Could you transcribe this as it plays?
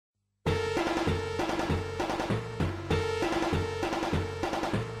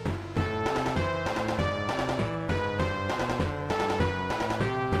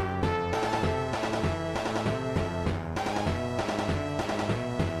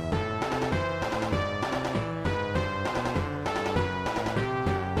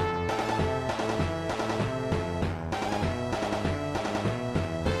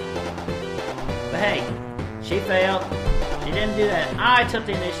She failed. She didn't do that. I took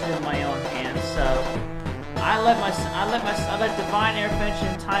the initiative in my own hands. So I let divine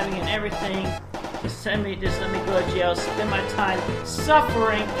intervention, timing, and everything just let me go to jail, spend my time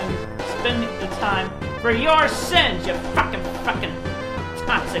suffering and spending the time for your sins, you fucking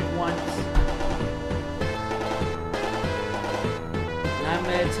toxic ones. I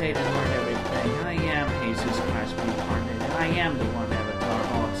meditate and learn everything. I am Jesus Christ reincarnated. I am the one avatar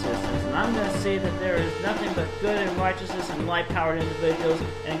of all existence. And I'm going to say that there is nothing but good and righteousness and light-powered individuals,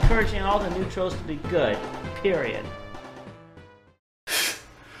 and encouraging all the neutrals to be good. Period.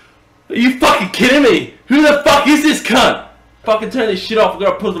 Are you fucking kidding me? Who the fuck is this cunt? Fucking turn this shit off. We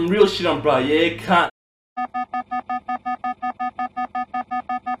gotta put some real shit on, bro. Yeah, cunt.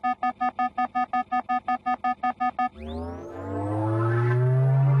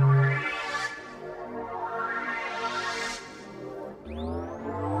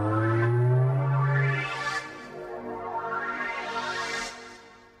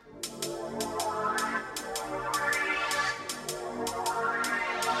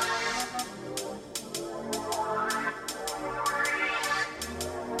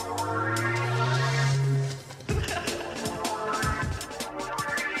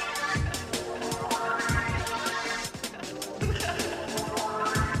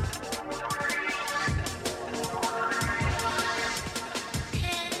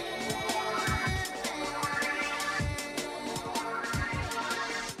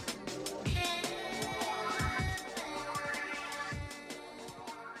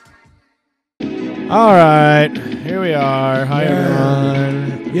 All right, here we are. Hi,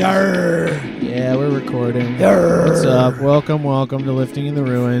 everyone. Yarr. Yeah, we're recording. Yarr. What's up? Welcome to Lifting in the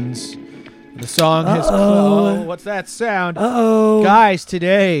Ruins. The song has... Uh-oh. Oh, what's that sound? Uh-oh. Guys,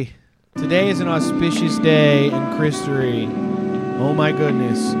 today is an auspicious day in Christory. Oh, my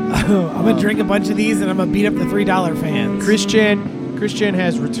goodness. I'm going to drink a bunch of these and I'm going to beat up the $3 fans. Christian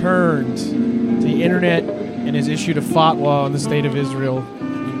has returned to the internet and has issued a fatwa on the state of Israel.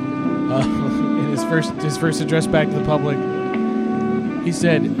 His first address back to the public, he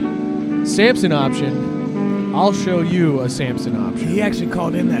said, Samson option, I'll show you a Samson option. He actually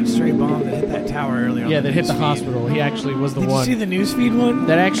called in that stray bomb that hit that tower earlier on. Yeah, that hit the hospital. He actually was the one. Did you see the newsfeed one?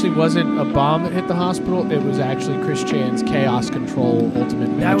 That actually wasn't a bomb that hit the hospital. It was actually Chris Chan's Chaos Control Ultimate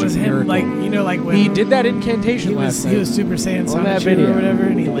Magic That was him, Miracle. like when... He did that incantation last night. He was Super Saiyan On that Sonic video. or whatever,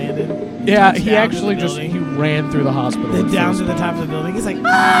 and he landed. Yeah, he actually he ran through the hospital. Then down to the top of the building. He's like,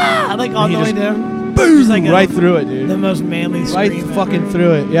 ah! Like all the way down. Boom! Just like right through it, dude. The most manly scream Right ever. fucking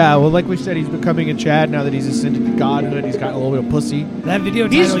through it. Yeah, well, like we said, he's becoming a Chad now that he's ascended to godhood. He's got a little bit of pussy. That video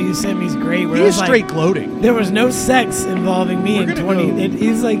title you sent me is great. Where He's like, straight gloating. There was no sex involving me in 20...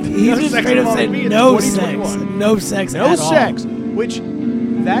 He's like... He's No just sex straight up involving said me in no 2021. sex. No sex No at all. sex. Which,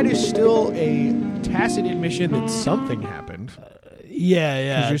 that is still a tacit admission that something happened. Yeah, Because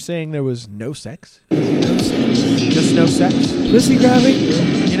yeah. you're saying there was no sex? Just no sex? Pussy grabbing?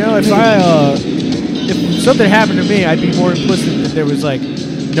 You know, if something happened to me, I'd be more implicit that there was like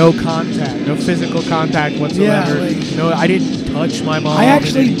no contact, no physical contact whatsoever. Yeah, like- No, I didn't touch my mom. I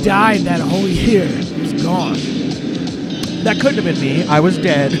actually died that whole year. It was gone. That couldn't have been me. I was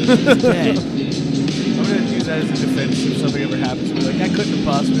dead. Dead. I'm going to use that as a defense if something ever happens to me. Like, that couldn't have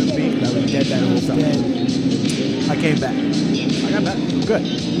possibly been me because I was dead that whole time. Dead. I came back. I got back. I'm good.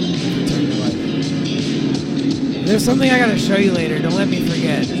 Returned to life. There's something I gotta show you later. Don't let me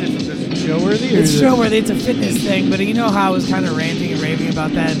forget. Is it show-worthy? It's show-worthy. It's a fitness thing, but you know how I was kind of ranting and raving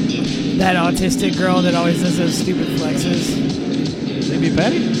about that autistic girl that always does those stupid flexes? Maybe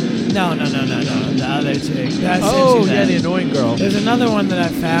Betty? No. The other chick. The annoying girl. There's another one that I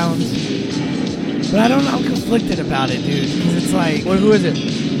found, but I don't know. I'm conflicted about it, dude. Because it's like, Well, who is it?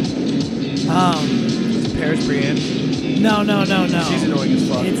 Paris Brienne. No. She's annoying as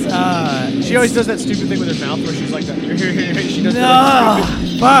fuck. It's She always does that stupid thing with her mouth where she's like that. She does No, that.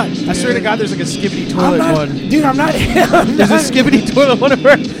 fuck. I swear to God, there's like a skibbity toilet one. Dude, I'm not. There's a skibbity toilet one of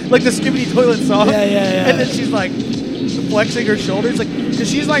her, like the skibbity toilet song. Yeah. And then she's like flexing her shoulders, like because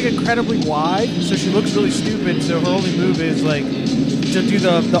she's like incredibly wide, so she looks really stupid. So her only move is like to do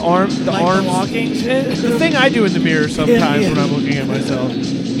the arms, The walking shit. the thing I do in the mirror sometimes Yeah. when I'm looking at myself.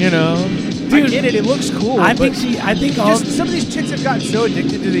 You know. Dude, I get it. It looks cool. I but think all just some of these chicks have gotten so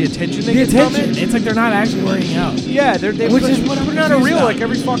addicted to the attention they the get from attention. it. It's like they're not actually working out. Yeah, they Which is what I'm putting out a confused reel about. like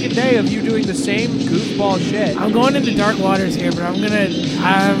every fucking day of you doing the same goofball shit. I'm going into dark waters here, but I'm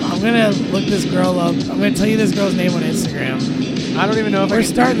gonna look this girl up. I'm gonna tell you this girl's name on Instagram. I don't even know if We're I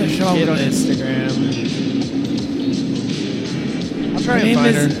can starting the show get with on this. Instagram. I'll try and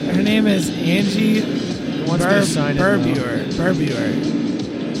find her. Her name is Angie Wants me to sign in, though. Burbuer.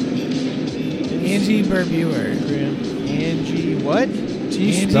 Angie Berbuer. Angie, what? Can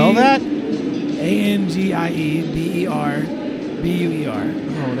you Angie- spell that?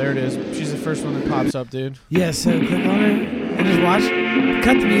 ANGIEBERBUER. Oh, there it is. She's the first one that pops up, dude. Yeah, so click on her and just watch.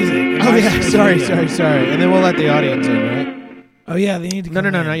 Cut the music. and Oh, watch yeah. the Sorry. video. And then we'll let the audience in, right? Oh, yeah, they need to No,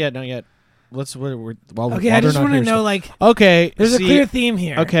 come in. not yet. Let's. While Okay, while I they're just not want to here, know, so- like, Okay. there's a see- clear theme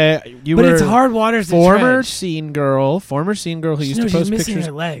here. Okay, you But were it's hard waters to former tread. scene girl who used to She's post missing pictures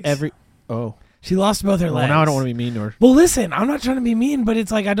her legs. every. Oh, She lost both her well, legs. now I don't want to be mean to her. Well, listen, I'm not trying to be mean, but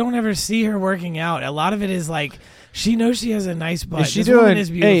it's like I don't ever see her working out. A lot of it is like she knows she has a nice butt. Is she This woman doing? is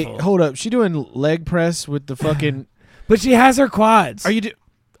Hey, beautiful. hold up. She doing leg press with the fucking. But she has her quads. Are you?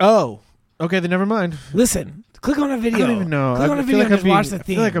 Oh, okay. Then never mind. Listen, click on a video. I don't even know. Click on a feel video like and just I'm watch being- the I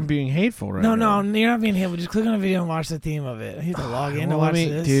theme. feel like I'm being hateful right no, now. you're not being hit. But just click on a video and watch the theme of it. I have to log in to Well, watch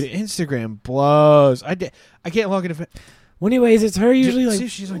this. Dude, Instagram blows. I can't log into. Well, anyways, it's her usually see like.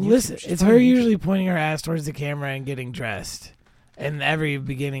 if she's on YouTube. Listen, She's it's probably her on YouTube. usually pointing her ass towards the camera and getting dressed, and every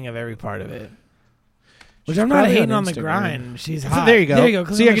beginning of every part of it. Which She's I'm not probably hating on on the Instagram. grind. She's So hot. there you go. There you go.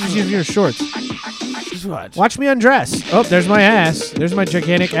 Click See, I on can just the use your shorts. Just watch. Watch me undress. Oh, there's my ass. There's my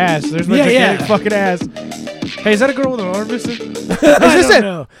gigantic ass. There's my Yeah, gigantic yeah. fucking ass. Hey, is that a girl with an arm missing? Is this it?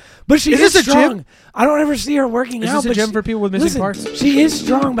 Know. But she Is is this a strong. gym? I don't ever see her working Is out. this a but gym she- for people with missing listen, parts? She is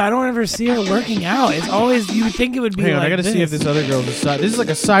strong, but I don't ever see her working out. It's always you would think it would be. Hang on, like I gotta see if this other girl's a This is like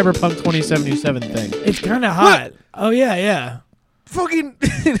a Cyberpunk 2077 thing. It's kind of hot. Oh yeah. Fucking.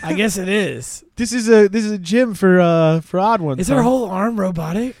 I guess it is. This is a gym for odd ones. Is her whole arm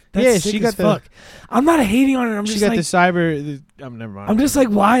robotic? That's Yeah, sick she as got the- fuck. I'm not hating on her. I'm She just got like. the cyber. Never mind. I'm just like,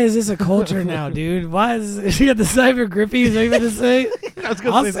 why is this a culture now, dude? Why is she got the cyber grippy? Is that what you say? I was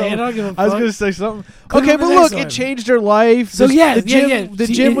gonna I'll say say it. I something. don't give a fuck. I was gonna say something. Click Okay, on the but next look, one. it changed her life. So The- yeah, the gym, yeah. the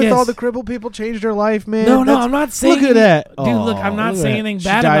See, gym with yes. all the crippled people changed her life, man. No, That's- I'm not saying. Look at that, dude. Look, I'm not look at saying that. anything She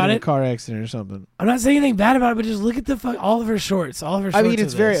bad died about in a it. car accident or something. I'm not saying anything bad about it, but just look at the fuck all of her shorts. All of her shorts. I mean,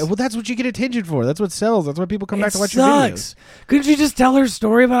 it's of very this. well. That's what you get attention for. That's what sells. That's why people come back It to watch your sucks. videos. Couldn't you just tell her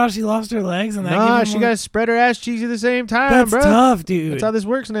story about how she lost her legs and that? Nah, give she them got to spread her ass cheeks at the same time, That's bro. tough, dude. That's how this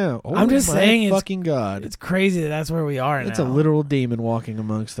works now. I'm just my saying it's- fucking God. It's crazy that's where we are It's now. a literal demon walking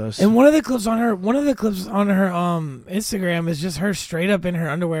amongst us. And one of the clips on her Instagram is just her straight up in her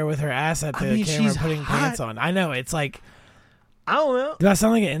underwear with her ass at the I mean, camera she's putting hot. pants on. I know it's like, I don't know. do I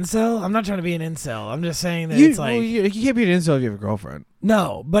sound like an incel? I'm not trying to be an incel. I'm just saying that You, it's like you can't be an incel if you have a girlfriend.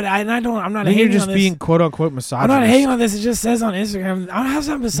 no, but I'm not Then hating you're just on this. being quote unquote misogynist. I'm not hating on this. It just says on Instagram. I don't have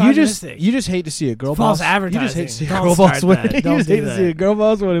something misogynistic. You just hate to see a girl False boss. advertising. You just hate to see a Don't girl boss start win. that. You Don't just do hate to that. see a girl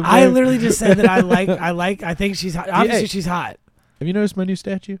boss win. I literally just said that I think she's hot. Obviously, Hey. she's hot. Have you noticed my new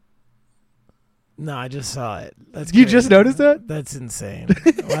statue? No, I just saw it. That's You crazy. just noticed that? That's insane.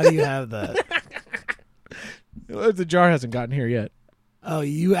 Why do you have that? The jar hasn't gotten here yet. Oh,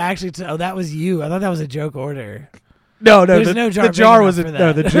 you actually? That was you. I thought that was a joke order. No, There's the, no jar the jar big was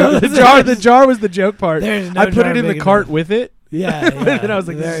enough a, for no that. the jar was the joke part. There's no I put jar it in the big cart enough. with it. Yeah, And yeah. then I was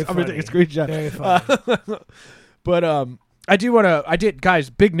like, Very I'm gonna take a funny. screenshot. Very funny. But I do want to. I did, guys.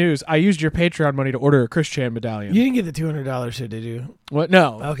 Big news. I used your Patreon money to order a Chris Chan medallion. You didn't get the $200 shit, did you? What?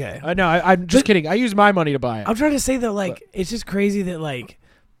 No. Okay. No, I'm just But- kidding. I used my money to buy it. I'm trying to say that, like, it's just crazy that, like,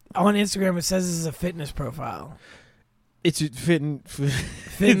 on Instagram it says this is a fitness profile. It's fitting.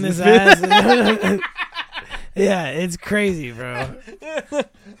 Fitness ass. Yeah, it's crazy, bro.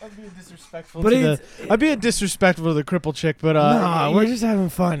 I'm being disrespectful. But I'm being disrespectful to the crippled chick, but no, we're just having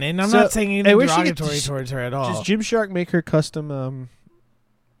fun, and I'm So, not saying hey, anything we should get- derogatory towards her at all. does Gymshark make her custom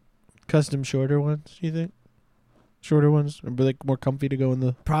shorter ones? Do you think shorter ones are like more comfy to go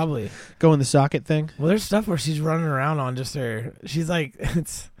in Probably. the socket thing? Well, there's stuff where she's running around on just her. She's like,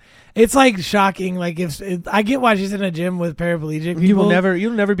 it's like shocking. Like I get why she's in a gym with paraplegic people.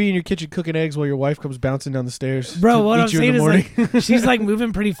 You'll never be in your kitchen cooking eggs while your wife comes bouncing down the stairs. Bro, to what eat I'm you saying in the is morning. like she's like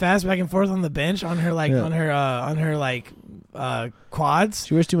moving pretty fast back and forth on the bench on her like Yeah. on her quads.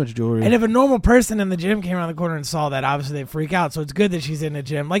 She wears too much jewelry. And if a normal person in the gym came around the corner and saw that, obviously they'd freak out. So it's good that she's in the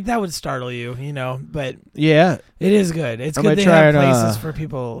gym. Like that would startle you, you know. But yeah, it is good. It's I good might they try have and, places for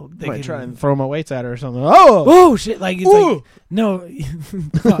people. I They might can try and throw my weights at her or something. Oh, oh shit! Like it's Ooh. like no,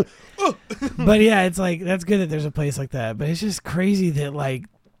 fuck. But yeah, it's like that's good that there's a place like that. But it's just crazy that like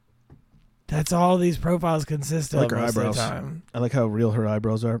that's all these profiles consist I of like her most eyebrows. of the time. I like how real her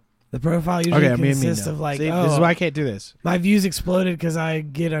eyebrows are. The profile usually Okay, me consists now. of like, See, oh, this is why I can't do this. my views exploded because I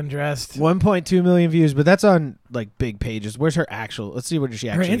get undressed. 1.2 million views, but that's on like big pages. Where's her actual? Let's see what she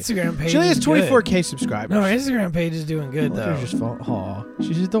Her actually. Instagram page. She only has is good. 24K subscribers. No, her Instagram page is doing good Look at though. her just fall. Aw,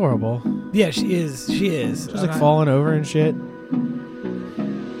 she's adorable. Yeah, she is. She is. She's like falling over and shit. And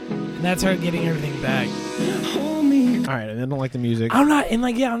that's her getting everything back. All All right, I don't like the music. I'm not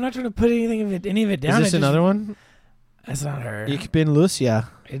I'm not trying to put any of it down. Is this another one? That's not her. Ich bin Lucia.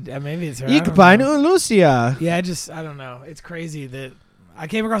 Maybe it's her. Ich bin Lucia. Yeah, I don't know. It's crazy that I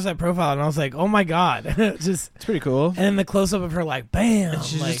came across that profile and I was like, oh my god, it's pretty cool. And then the close up of her, like, bam, and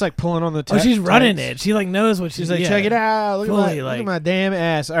she's just like pulling on the. She's running it. She like knows what she's like. Check it out. Look at my damn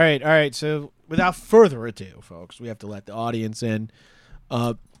ass. All right. So without further ado, folks, we have to let the audience in.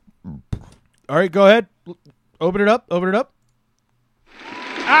 All right, go ahead. Open it up. Ah,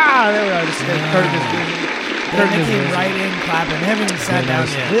 there we are. This curtain came right in, clapping. They haven't even sat down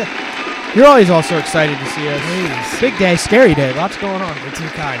yet. Yeah. You're always also excited to see us. Please. Big day, scary day. Lots going on. They're too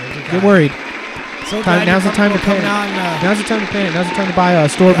kind. Get worried. So now's the time to pay. Now's the time to pay. Now's the time to buy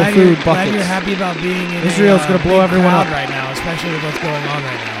storable food buckets. Glad you're happy about being in Israel's going to blow everyone up right now, especially with what's going on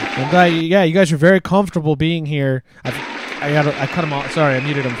right now. I'm glad. You guys are very comfortable being here. I cut him off. Sorry, I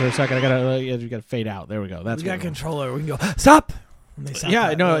muted him for a second. You gotta fade out. There we go. We got controller. We can go stop.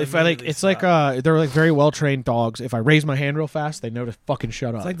 Yeah, no. If I like, it's like they're like very well trained dogs. If I raise my hand real fast, they know to fucking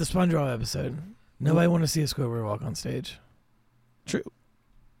shut up. It's like the SpongeBob episode. Nobody want to see a Squidward walk on stage. True,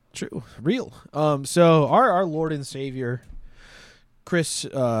 real. So our Lord and Savior, Chris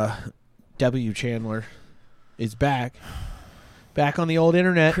W. Chandler, is back on the old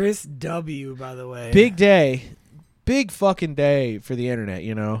internet. Chris W. By the way, big day. Big fucking day for the internet,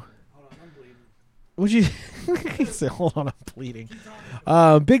 you know. Hold on, I'm bleeding. Would you say, hold on, I'm bleeding.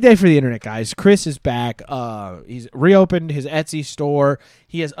 Big day for the internet, guys. Chris is back. He's reopened his Etsy store.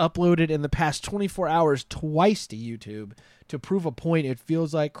 He has uploaded in the past 24 hours twice to YouTube to prove a point. It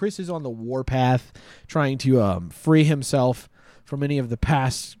feels like Chris is on the warpath, trying to free himself from any of the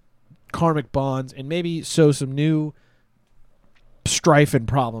past karmic bonds and maybe sow some new strife and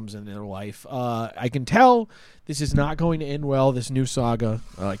problems in their life. I can tell this is not going to end well, this new saga.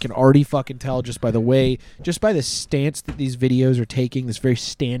 I can already fucking tell just by the stance that these videos are taking, this very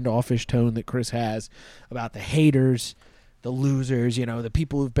standoffish tone that Chris has about the haters, the losers, you know, the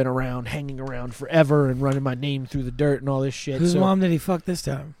people who've been around, hanging around forever and running my name through the dirt and all this shit. Whose mom did he fuck this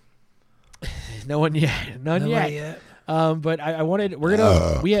time? No one yet. None yet. But I wanted we're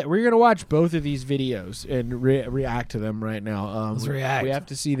gonna watch both of these videos and react to them right now. Let's react. We have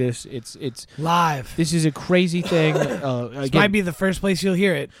to see this. It's live. This is a crazy thing. This might be the first place you'll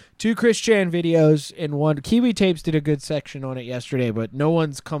hear it. 2 Chris Chan videos and 1 Kiwi Tapes did a good section on it yesterday, but no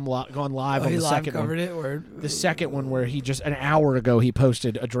one's gone live on the second one. The second one where he just an hour ago he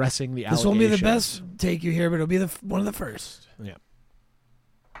posted addressing the allegations. This won't be the best take you hear, but it'll be one of the first. Yeah.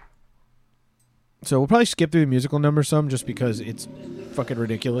 So we'll probably skip through the musical number some just because it's fucking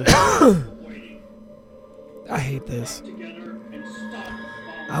ridiculous. I hate this.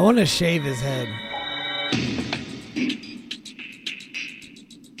 I want to shave his head.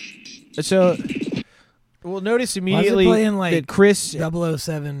 So we'll notice immediately that Chris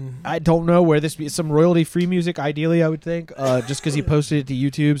 007. I don't know where this be. Some royalty-free music, ideally, I would think, just because he posted it to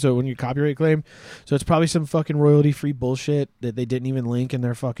YouTube, so when you copyright claim. So it's probably some fucking royalty-free bullshit that they didn't even link in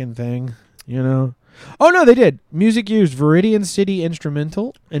their fucking thing. You know? Oh no, they did. Music used Viridian City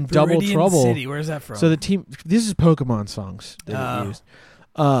Instrumental and Double Trouble. City, where's that from? So the team. This is Pokemon songs that it used.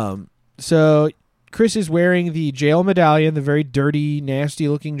 So Chris is wearing the jail medallion, the very dirty,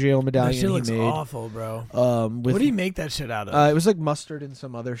 nasty-looking jail medallion. That shit looks made. Awful, bro. What did he make that shit out of? It was like mustard and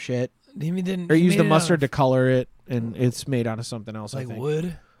some other shit. He used the mustard to color it, and it's made out of something else. Like I think.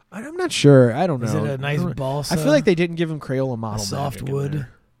 wood. I'm not sure. I don't know. Is it a nice balsa? I feel like they didn't give him Crayola model. Soft wood.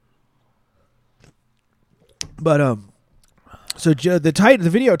 But so the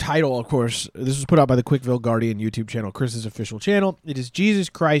video title, of course, this was put out by the Quickville Guardian YouTube channel, Chris's official channel. It is Jesus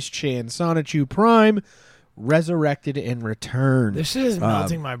Christ Chan Sonichu Prime, resurrected and returned. This shit is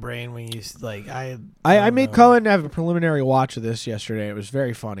melting my brain when you like. I made Cullen have a preliminary watch of this yesterday. It was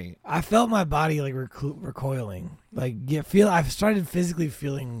very funny. I felt my body like recoiling. Like I've started physically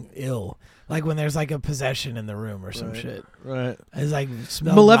feeling ill. Like when there's like a possession in the room or some shit. Right. It's like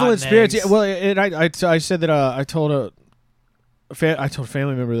smell malevolent spirits. Eggs. Yeah, well, and I said that I told a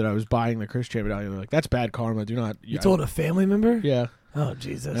family member that I was buying the Christian medallion. They're like, that's bad karma. Do not. You told a family member? Yeah. Oh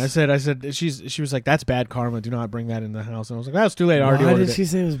Jesus. And I said she was like, that's bad karma. Do not bring that in the house. And I was like, that's too late. I already ordered it. Why did she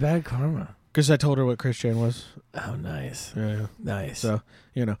say it was bad karma? Because I told her what Christian was. Oh, nice. Yeah. Nice. So,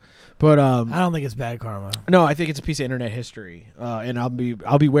 you know. But I don't think it's bad karma. No, I think it's a piece of internet history. And I'll be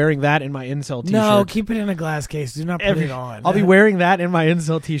wearing that in my incel t-shirt. No, keep it in a glass case. Do not put it on. I'll be wearing that in my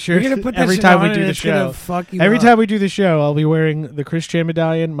incel t-shirt. You're gonna put that every shit time on we do and the it's show. gonna fuck you every up. time we do the show, I'll be wearing the Christian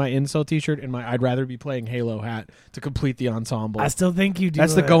medallion, my incel t-shirt, and my I'd rather be playing Halo hat to complete the ensemble. I still think you do.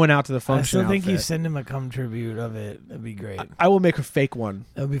 That's the going out to the function I still think outfit. you send him a cum tribute of it. That'd be great. I will make a fake one.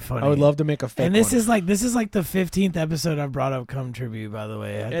 That'd be funny. I would love to make like a fake And this one. is like the 15th episode I've brought up cum tribute, by the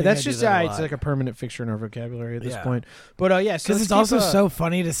way. Yeah, that's just it's like a permanent fixture in our vocabulary at this point. But yeah, because it's also so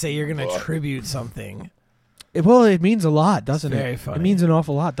funny to say you're gonna tribute something. Well, it means a lot, doesn't it? Very funny. It means an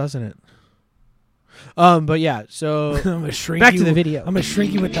awful lot, doesn't it? But yeah, so I'm gonna shrink back you, to the video. I'm gonna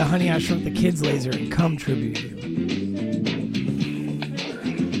shrink you with the Honey I Shrunk the Kids laser and cum tribute you.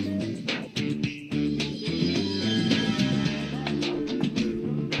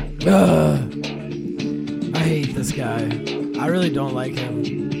 I hate this guy. I really don't like him.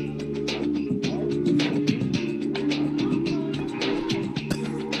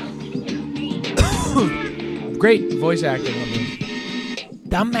 Great voice acting on this.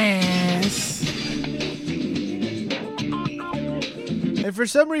 Dumbass. And for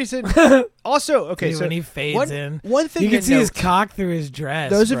some reason, also, okay, Dude, so when he fades one thing you can to see his note, cock through his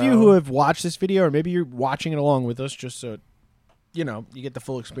dress. those of you bro. who have watched this video, or maybe you're watching it along with us, just so you know you get the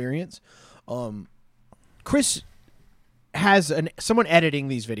full experience. Chris has someone editing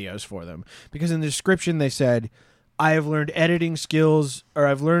these videos for them because in the description they said, "I have learned editing skills, or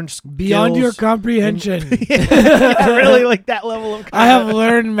I've learned beyond your skills comprehension." really like that level of. I have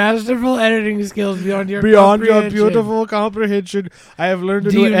learned masterful editing skills beyond your beyond your comprehension. beautiful comprehension. I have learned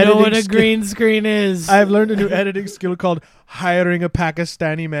a Do new you know editing what a skill. green screen is? I have learned a new editing skill called hiring a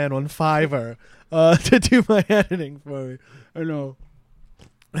Pakistani man on Fiverr to do my editing for me. I know.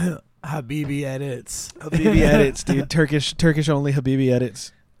 Habibi edits. Habibi edits, dude. Turkish only Habibi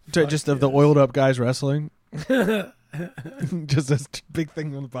edits. Just of the oiled up guys wrestling. Just this big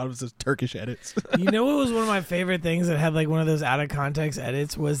thing on the bottom says Turkish edits. You know what was one of my favorite things that had like one of those out of context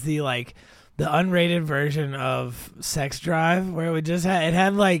edits was the unrated version of Sex Drive where it would just it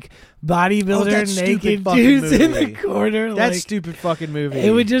had like bodybuilder naked dudes in the corner. That like, stupid fucking movie.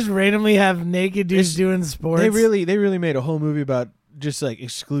 It would just randomly have naked dudes doing sports. They really made a whole movie about just like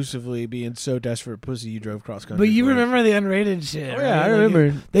exclusively being so desperate for pussy you drove cross country. But you for it. remember the unrated shit. Oh, yeah, right? I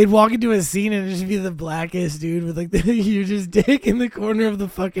remember. They'd walk into a scene and it'd just be the blackest dude with like the hugest dick in the corner of the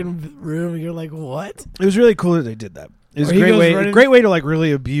fucking room. And you're like, what? It was really cool that they did that. It was Or a he great goes way, running- great way to like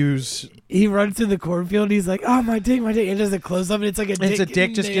really abuse. He runs through the cornfield. And he's like, "Oh, my dick, my dick!" And does a close up, and it's like a dick. It's a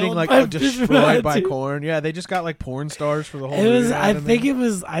dick just getting nailed like by destroyed by dude. corn. Yeah, they just got like porn stars for the whole. It was. movie. I think it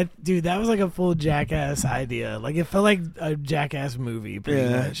was. Dude, that was like a full Jackass idea. Like it felt like a Jackass movie. Pretty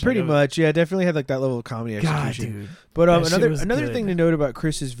much. pretty Like, much. Yeah, definitely had like that level of comedy God, execution. dude. But that shit another was good. thing to note about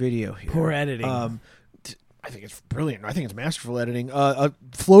Chris's video here. Poor editing. I think it's brilliant. I think it's masterful editing.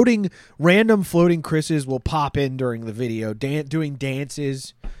 Random floating Chris's will pop in during the video, doing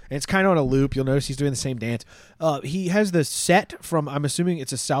dances. And it's kind of on a loop. You'll notice he's doing the same dance. He has the set from, I'm assuming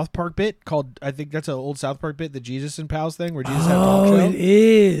it's a South Park bit called, I think that's an old South Park bit, the Jesus and Pals thing, where Jesus had a talk show. It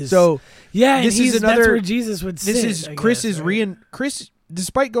is. So yeah, this and is that's another. where Jesus would sit. This is I Chris's guess, right? Chris,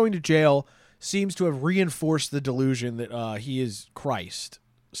 despite going to jail, seems to have reinforced the delusion that he is Christ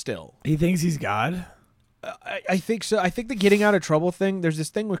still. He thinks he's God. I think so. I think the getting out of trouble thing, there's this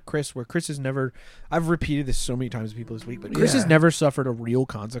thing with Chris where Chris has never, I've repeated this so many times to people this week, but Chris has never suffered a real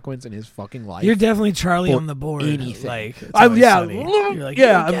consequence in his fucking life. You're definitely Charlie for on the board. anything. Like, it's I'm always sunny. You're like,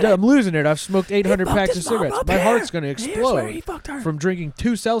 I'm losing it. I've smoked 800 fucked packs his of mom cigarettes. up My here. heart's going to Here's where he explode fucked her. from drinking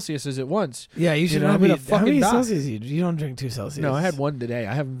 2 Celsiuses at once. Yeah, you should know, not I'm be. gonna How fucking many die. Celsius you don't drink 2 Celsius? No, I had one today.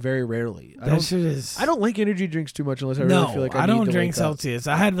 I have them very rarely. That shit is. I don't like energy drinks too much unless I No, really feel like I I need don't to drink wake up. Celsius.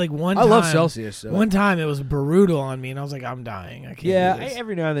 I had like one. I time, love Celsius. So. One time it was brutal on me, and I was like, I'm dying. I can't. Yeah, do this.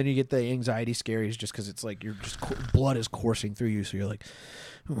 every now and then you get the anxiety scaries just because it's like you're just blood is coursing through you, so you're like,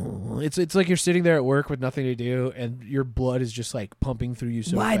 oh. It's like you're sitting there at work with nothing to do, and your blood is just like pumping through you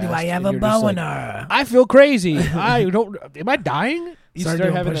so Why fast. do I have and a you're just like, boner? I feel crazy. I don't. Am I dying? You Start start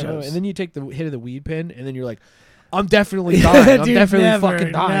doing having push-ups. and then you take the hit of the weed pen, and then you're like, I'm definitely dying. I'm Dude, definitely never,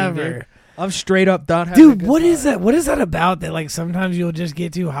 fucking dying. never. Dude. I'm straight up not having. Dude, what is that? What is that about? That like sometimes you'll just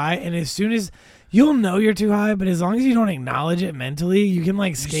get too high, and as soon as you'll know you're too high, but as long as you don't acknowledge it mentally, you can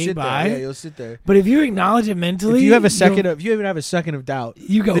like skate by. Yeah, you'll sit there. But if you acknowledge it mentally, If you have a second of, if you even have a second of doubt,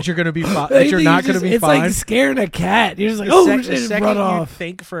 you go that you're gonna be that you're not gonna be it's fine. like scaring a cat. You're just like, The oh the shit, second run you off.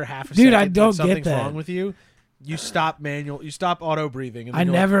 think for half a Dude, second I don't that get something's that. wrong with you, you stop auto breathing. I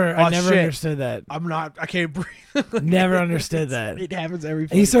never understood that. I can't breathe. Never understood that. It happens every.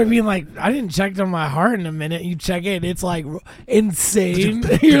 And you start fucking being like, I didn't check on my heart in a minute. You check it, and it's like insane.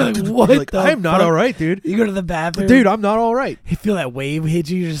 You're like, what like, the I'm not fuck? all right, dude. You go to the bathroom. Dude, I'm not all right. You feel that wave hit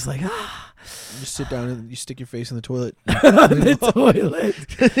you. You're just like, ah. You just sit down and you stick your face in the toilet. The toilet.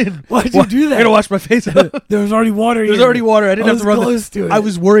 Why'd you do that? I'm gonna wash my face. There was already water. There's already water. I didn't have to run close to it. I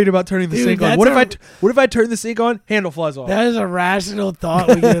was worried about turning the Dude, sink on. that's What if I turn the sink on? Handle flies off. That is a rational thought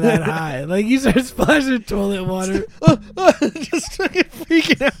when you're that high. Like you start splashing toilet water. Just fucking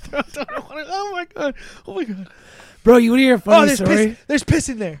freaking out. Oh my god. Oh my god. Bro, you want to hear a funny there's story? piss. There's piss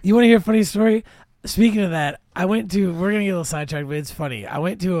in there. You want to hear a funny story? Speaking of that, we're going to get a little sidetracked, but it's funny. I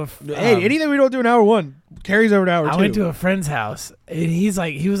went to Hey, anything we don't do in hour 1 carries over to hour 2. I went to a friend's house, and he was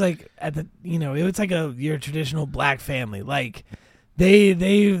like at the, it was like your traditional black family. Like,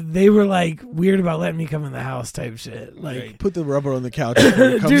 they were like weird about letting me come in the house type shit. Like, put the rubber on the couch.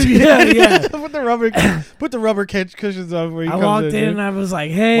 Dude, yeah. put the rubber cushions on where you I come walked in and I was like,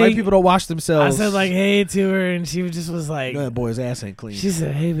 hey. White people don't wash themselves. I said like, hey to her, and she just was like, that boy's ass ain't clean. She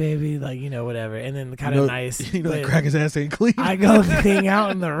said, hey baby, like, whatever. And then kind of nice. That crack his ass ain't clean. I go hang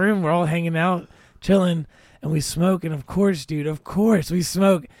out in the room. We're all hanging out, chilling, and we smoke. And of course, we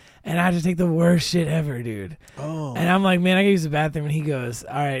smoke. And I had to take the worst shit ever, dude. Oh. And I'm like, man, I gotta use the bathroom. And he goes,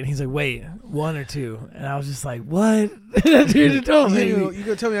 all right. And he's like, wait, 1 or 2. And I was just like, what? Dude, told me. You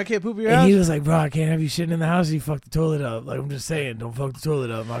gonna tell me I can't poop in your and house? he was like, bro, I can't have you shitting in the house. You fuck the toilet up. Like, I'm just saying, don't fuck the toilet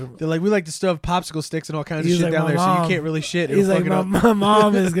up. They're like, we like to stuff popsicle sticks and all kinds of He's shit like, down my there, so mom- you can't really shit. He's It'll like, fuck it up. my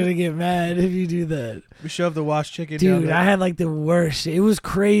mom is gonna get mad if you do that. We shoved the washed chicken down Dude, there. I had like the worst shit. It was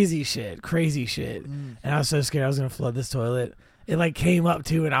crazy shit. Mm. And I was so scared I was gonna flood this toilet. It like came up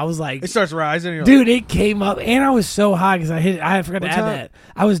too, and I was like, It starts rising. And you're dude, it came up, and I was so high because I forgot to One add time- that.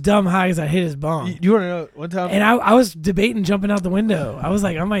 I was dumb high because I hit his bong. like, you want to know one time? And I was debating jumping out the window. I was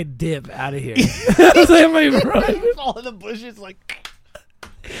like, I might dip out of here. I was like, I might run. Fall in the bushes like.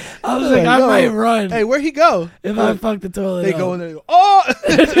 I was like, I yo, might run Hey, where'd he go? if I fuck the toilet They up. go in there. And go, oh!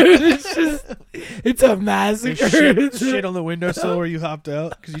 Dude, it's a There's massacre. shit on the windowsill where you hopped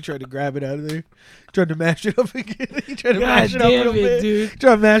out because you tried to grab it out of there. Tried to mash it up again. You tried to God mash it up a damn little it, bit. dude.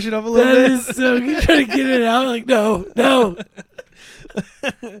 Try to mash it up a little That bit. is so. You try to get it out, like no.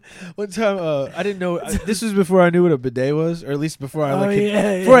 One time, I didn't know. This was before I knew what a bidet was, or at least before I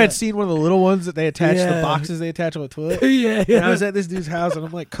before I had seen one of the little ones that they attach the Yeah. boxes they attach on the toilet. yeah. And I was at this dude's house, and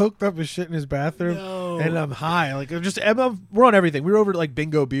I'm like coked up as shit in his bathroom, No. and I'm high. Like we're on everything. We were over to like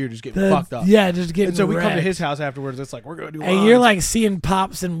bingo beer, just getting fucked up. Yeah, just getting And so we come to wrecked. his house afterwards. It's like we're gonna do. And you're lines. like seeing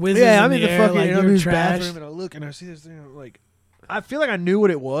pops and whizzes. yeah, I'm in the air, fucking like I'm in you're his trash. bathroom, and I look and I see this thing. I'm like, I feel like I knew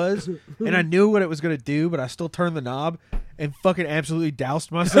what it was, and I knew what it was gonna do, but I still turned the knob and fucking absolutely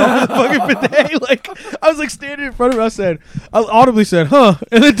doused myself in the fucking bidet. Like I was like standing in front of it. I audibly said, "Huh,"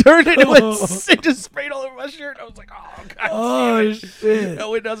 and then turned it and it just sprayed all over my shirt. I was like, "Oh god." Oh shit! I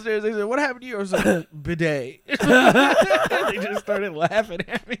went downstairs. They said, "What happened to you?" I was like, "Bidet." They just started laughing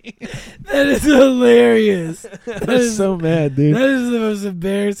at me. That is hilarious. I was so mad, dude. That is the most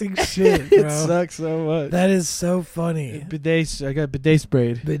embarrassing shit, bro. It sucks so much. That is so funny. Bidet. I got bidet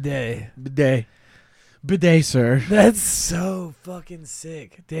sprayed. Bidet, sir. That's so fucking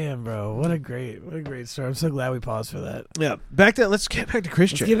sick. Damn, bro. What a great story. I'm so glad we paused for that. Yeah. Let's get back to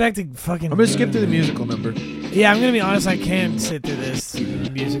Christian. Let's get back to fucking. I'm gonna skip through the musical number. Yeah, I'm gonna be honest. I can't sit through this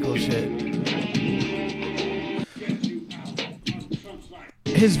musical shit.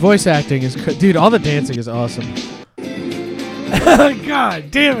 His voice acting is, dude. All the dancing is awesome. God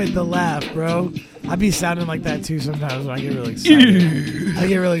damn it, the laugh, bro. I be sounding like that too sometimes when I get really excited. I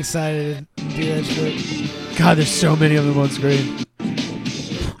get really excited to do that shit. God, there's so many of them on screen.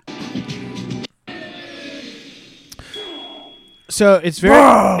 So it's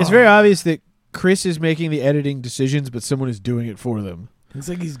very obvious that Chris is making the editing decisions, but someone is doing it for them. Looks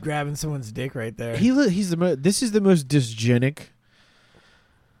like he's grabbing someone's dick right there. This is the most dysgenic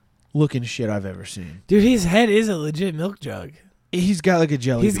looking shit I've ever seen. Dude, his head is a legit milk jug. He's got like a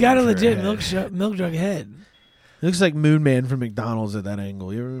jelly. He's bean got a for legit head. milk jug head. It looks like Moon Man from McDonald's at that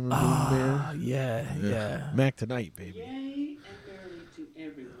angle. You ever remember Moon Ah, Man? yeah. Mac tonight, baby. Yay and early to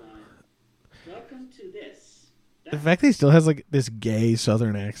everyone. Welcome to this. The fact that he still has like this gay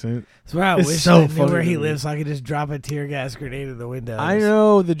Southern accent. That's where I It's wish so I knew funny where to he me. lives so I could just drop a tear gas grenade in the window. I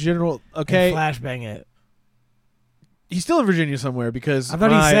know the general. Okay, And flashbang it. he's still in Virginia somewhere because I thought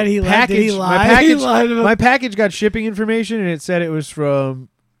my he said he left. package, Did he my lie? package, He lied about- my package got shipping information and it said it was from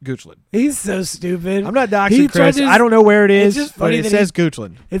Goochland. He's so stupid. I'm not He doxing tried Chris. to- I don't know where it it's is, just but funny it that says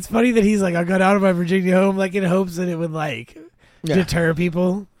Goochland. It's funny that he's like, I got out of my Virginia home like in hopes that it would like deter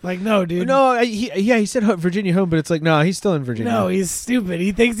people. Like, no, dude. No, he said Virginia home, but it's like, no, he's still in Virginia. No, he's stupid.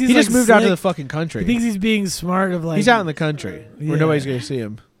 He thinks he's he like just moved out to slick. the fucking country. He thinks he's being smart of like. He's out in the country where Yeah. nobody's going to see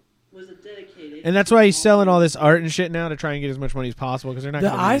him. Was a dedicated And that's why he's selling all this art and shit now to try and get as much money as possible because they're not. The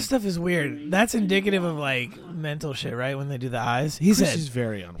gonna eye be- stuff is weird. That's indicative of like mental shit, right? When they do the eyes, he Chris said is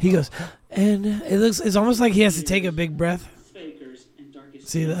very unwell. he goes, and it looks. It's almost like he has to take a big breath.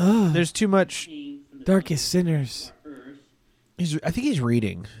 See the There's too much. darkest sinners. I think he's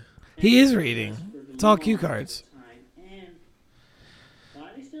reading. He is reading. It's all cue cards. Why are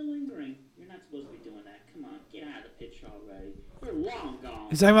they still lingering? You're not supposed to be doing that. Come on, get out of the picture already. You're long gone.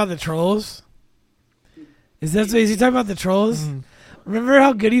 He's talking about the trolls. Is he talking about the trolls? Remember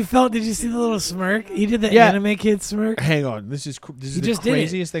how good he felt? Did you see the little smirk? He did the anime kid smirk. Hang on, this is He the just did it.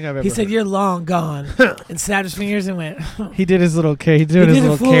 craziest thing I've ever. He said, heard. "You're long gone," and snapped his fingers and went. He did his little. He did his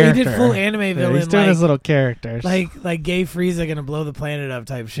little character. He did full anime villain. He's doing his little characters. like gay Frieza gonna blow the planet up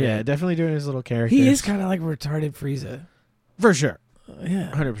type shit. Yeah, definitely doing his little characters. He is kind of like retarded Frieza. for sure. Yeah.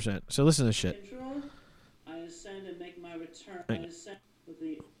 100%. So listen to this shit. Control, I ascend and make my return. I ascend with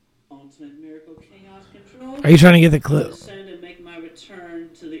the ultimate miracle chaos control. Are you trying to get the I clip? ascend and make my return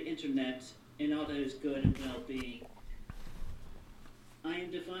to the internet and all that is good and well-being. I am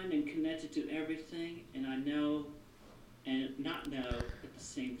divine and connected to everything, and I know and not know at the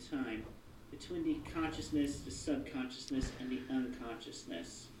same time. Between the consciousness, the subconsciousness, and the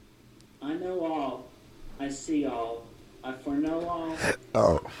unconsciousness. I know all. I see all. I foreknow all.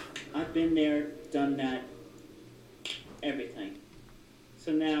 Oh. I've been there, done that, everything.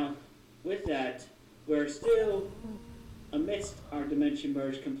 So now, with that, we're still amidst our dimension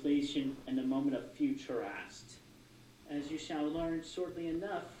merge completion and the moment of futurast. As you shall learn shortly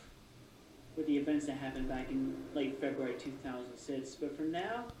enough with the events that happened back in late February 2006. But for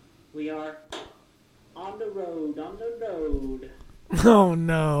now, we are on the road, Oh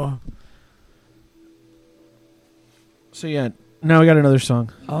no. So yeah, now we got another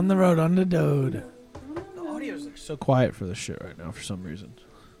song. On the road, on the dode. The audio's like so quiet for this shit right now for some reason.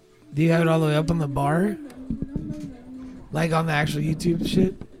 Do you have it all the way up on the bar? Like on the actual YouTube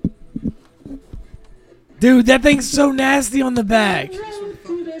shit? Dude, that thing's so nasty on the back.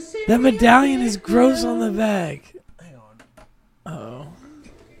 That medallion is gross on the back. Hang on. Oh.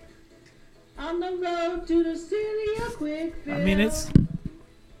 On the road to the city of Quickfield. I mean, it's...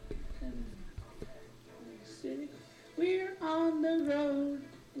 We're on the road,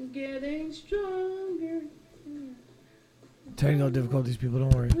 getting stronger. Technical difficulties, people,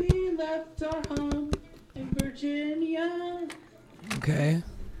 don't worry. We left our home in Virginia. Okay.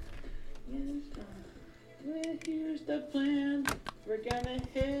 Here's the plan. We're gonna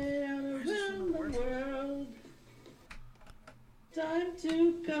head out around the world. Time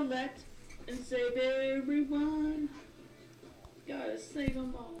to collect and save everyone. Gotta save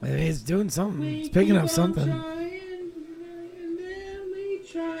them all. I mean, it's doing something. We It's picking keep up on something. trying, and then we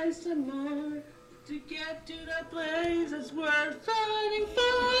try some more to get to the place that's worth fighting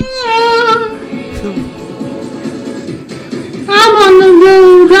for.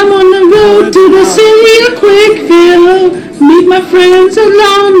 I'm on the road to the city of Quickfield. Meet my friends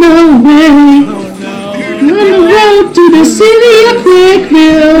along the way. Oh no. On the road to the city of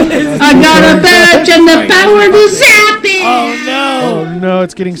Quickfield. I got a badge and the power to zap it. Oh no. Oh no,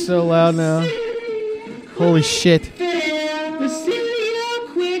 it's getting so loud now. Holy shit. The city of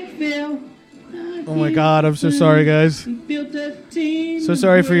Quickfield. Oh my god, I'm so sorry, guys. So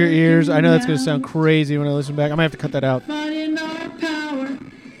sorry for your ears. I know that's gonna sound crazy when I listen back. I'm gonna have to cut that out. Finding our power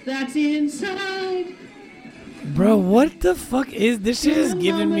that's inside. Bro, what the fuck is... This shit is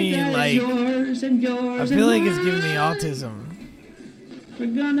giving me, like... I feel like it's giving me autism. We're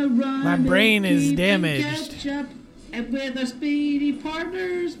gonna run. My brain is and damaged. catch up, and with our speedy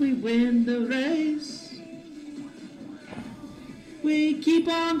partners, we win the race. We keep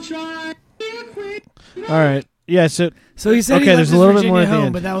on trying. All right. Yeah. So So he said Okay, he left there's a his little bit Virginia more at the home,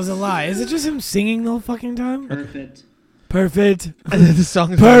 end. but that was a lie. Is it just him singing the whole fucking time? Perfect. Perfect. the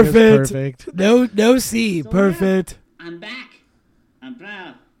song is Perfect. perfect. No C. Perfect. I'm back. I'm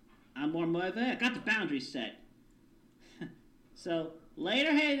proud. I'm more motivated. I got the boundaries set. So,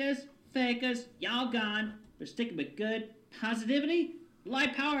 later haters, fakers, y'all gone. We're sticking with good positivity,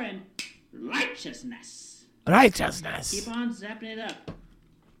 light power, and righteousness. Righteousness. Keep on zapping it up.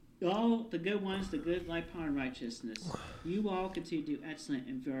 All the good ones, the good light power and righteousness. You all continue to do excellent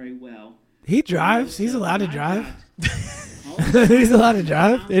and very well. He drives. He's allowed to drive. He's allowed to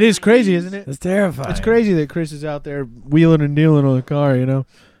drive. It is crazy, isn't it? That's terrifying. It's crazy that Chris is out there wheeling and dealing on a car, you know?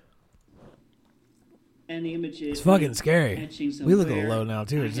 And the images. It's fucking scary. etchings of We look a little where low now,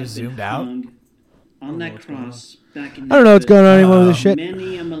 too. I It's have just been zoomed out. hung on that cross back in I don't know what's going on anymore with this shit.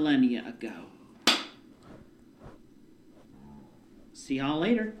 many a millennia ago. See y'all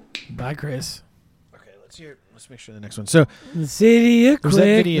later. Bye, Chris. Okay, let's make sure the next one. So The city of there's that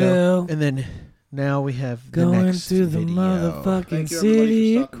video, Quickville. and then Now we have the Going next to the video. motherfucking Thank you, everybody,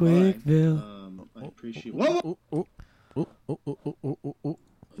 city for of stopping by. Quickville. I appreciate. Whoa!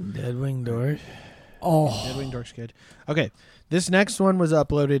 Dead Wing Door. Dead Wing Dork's good. Okay, this next one was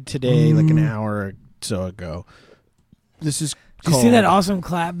uploaded today, like an hour or so ago. This is Did you see that awesome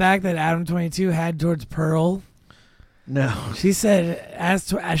clapback that Adam 22 had towards Pearl? No. She said,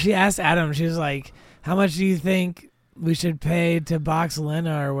 she asked Adam, she was like, how much do you think we should pay to box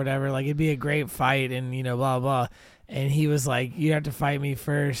Lena or whatever? Like, it'd be a great fight and, you know, blah, blah. And he was like, you have to fight me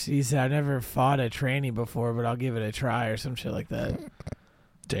first. He said, I've never fought a tranny before, but I'll give it a try or some shit like that.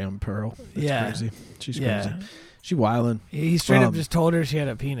 Damn Pearl. That's Yeah. crazy. She's Yeah. crazy. She wildin'. He straight up just told her she had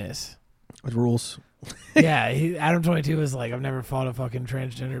a penis. With rules. Yeah, Adam 22 was like, I've never fought a fucking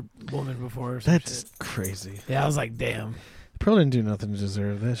transgender woman before. Or some That's shit. crazy. Yeah, I was like, damn. Pearl didn't do nothing to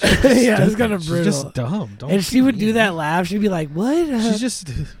deserve this. Yeah, it's kind of She's brutal. just dumb. Don't And she would do that laugh. She'd be like, what? She's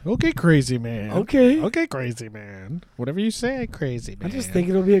just okay, crazy man. Okay. Okay, crazy man. Whatever you say, crazy man. I just think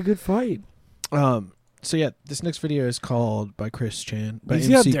it'll be a good fight. So yeah, this next video is called by Chris Chan. By You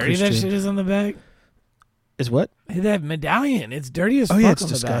see how MC dirty Chris that Chan. shit is on the back? Is what? Hey, that medallion. It's dirty as Oh fuck yeah, it's on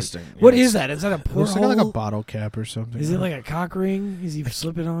the disgusting. back. What Yeah, is that? Is that a It looks porthole? like a bottle cap or something. Is it like a cock ring? Is he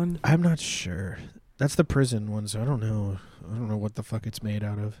slipping on? I'm not sure. That's the prison one, so I don't know. I don't know what the fuck it's made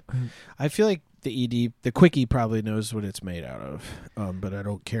out of. I feel like the ED, the quickie probably knows what it's made out of, but I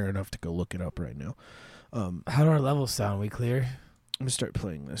don't care enough to go look it up right now. How do our levels sound? We clear? I'm gonna start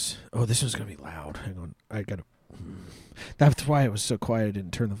playing this. Oh, this one's gonna be loud. Hang on, I gotta. That's why it was so quiet. I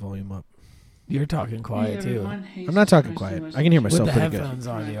didn't turn the volume up. You're talking quiet too. I'm not talking quiet. I can hear With myself the pretty good. headphones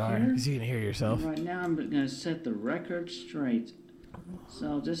on, you are, because you can hear yourself. Right now, I'm going to set the record straight.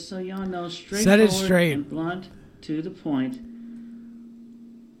 So, just so y'all know, Set it straightforward straight. and blunt, to the point.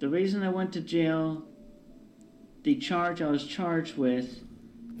 The reason I went to jail, the charge I was charged with,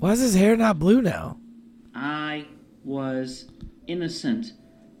 Why is his hair not blue now? I was innocent.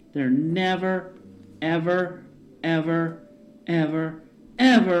 There never, ever, ever, ever,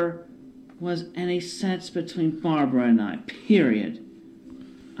 ever was any sense between Barbara and I. Period.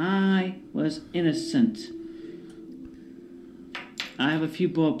 I was innocent. I have a few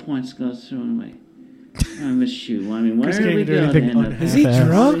bullet points to go through anyway. I miss you. I mean, where Chris did we can't do go anything then? Is he half-assed.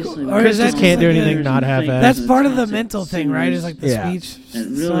 drunk? Obviously, Or Chris is that just can't do like anything a- not half-assed. That's part of the Concept mental thing, right? Is like the Yeah. speech It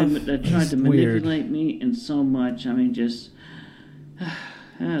really stuff. that tried to It's weird. manipulate me in so much. I mean, just that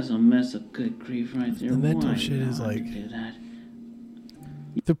was a mess of good grief right there. The mental Why shit is not like- do that?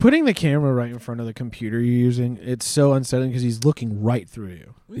 The putting the camera right in front of the computer you're using, it's so unsettling because he's looking right through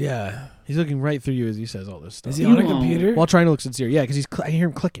you. Yeah. He's looking right through you as he says all this stuff. Is he on a You won't. computer? While trying to look sincere. Yeah, because I hear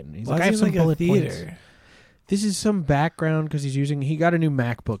him clicking. He's Why like, I have is some he like a bullet points. theater? This is some background because he got a new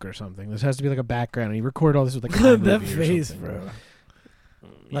MacBook or something. This has to be like a background. And he recorded all this with like That iMovie or face, something. bro.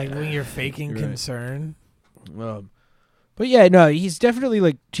 Like when you're faking You're right. concern. But yeah, no, he's definitely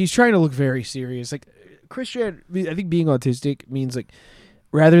like, he's trying to look very serious. Like, Christian, I think being autistic means like,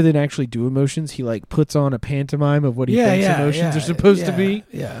 rather than actually do emotions, he like puts on a pantomime of what he thinks emotions are supposed to be.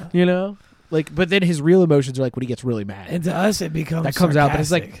 Yeah. You know? Like, but then his real emotions are like when he gets really mad. And to us, it becomes That comes out, but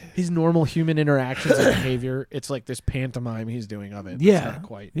it's like sarcastic. his normal human interactions and behavior. It's like this pantomime he's doing of it. It's Yeah. not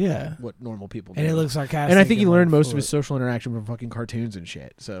quite Yeah. what normal people And do. it looks sarcastic. and I think he learned like most of full his social interaction from fucking cartoons and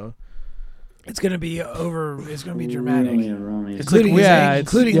shit. So It's gonna be it's gonna be dramatic, Really erroneous. including like- his yeah, ang- it's-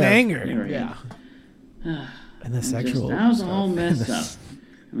 including yeah. the anger Period. yeah, and the Just- sexual. that was a stuff. whole mess up.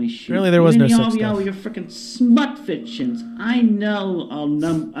 I mean, shoot. Apparently there was Even no y'all, sex y'all stuff. with your freaking smut fictions. I know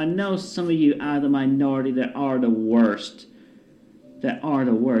I know some of you out of the minority that are the worst. That are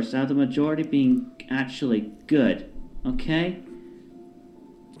the worst. Out of the majority being actually good. Okay?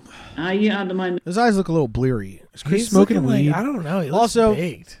 You out of the minority. his eyes look a little bleary. Is Chris He's smoking looking like, weed? I don't know. He looks Also-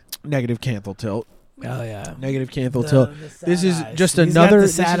 baked. Negative canthal tilt. Oh yeah. Negative canthal The- tilt. the sad This is eyes. just He's got another. the This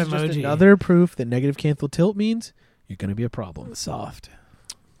is sad just emoji. another proof that negative canthal tilt means you're going to be a problem. Soft.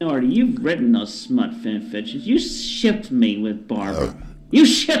 You've written those smut fan fictions. You shipped me with Barbara. You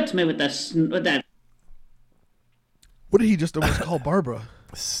shipped me with that. What did he just almost call Barbara?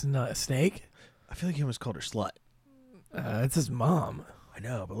 Snake. I feel like he almost called her slut. It's his mom. I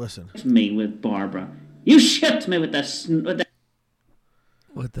know, but listen. Me with Barbara. You shipped me with that.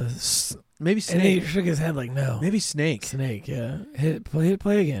 With the Maybe and he snake. shook his head like no. Maybe snake. Snake. Yeah. Hit play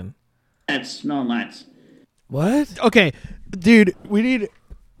again. That Snorlax. What? Okay, dude, we need.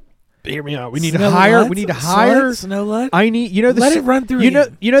 Hear me out. We need to Snow hire. what? We need to hire. Snowlet. I need. You know the. Let it run through You know.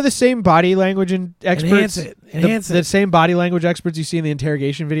 again. You know the same body language and experts. Enhance it. Enhance the it. same body language experts you see in the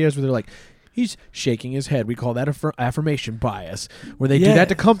interrogation videos where they're like, He's shaking his head. We call that affirmation bias, where they do that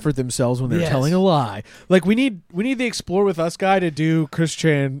to comfort themselves when they're telling a lie. Like we need the Explore With Us guy to do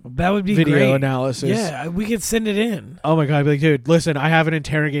Christian that would be video great. analysis. Yeah, we could send it in. Oh my god, I'd be like, dude, listen, I have an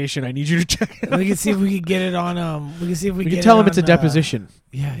interrogation. I need you to check it out. We can see if we could get it on. We can see if we can tell him it's a deposition.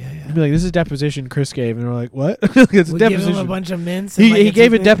 Yeah. He'd be like, this is a deposition Chris gave, and we're like, what? It's a deposition. Give him a bunch of mints. He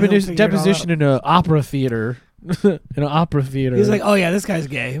gave a deposition in an opera theater. In an opera theater. He's like, oh yeah, this guy's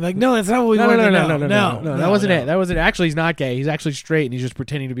gay. Like, no, that's not what we wanted to know. No, that wasn't it. That wasn't it. Actually, he's not gay. He's actually straight, and he's just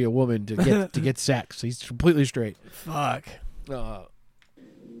pretending to be a woman to get sex. He's completely straight. Fuck.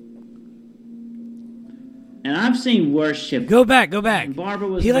 And I've seen worse shit. Go back. Barbara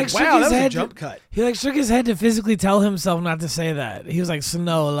was He like shook his was a head. jump cut. He like shook his head to physically tell himself not to say that. He was like,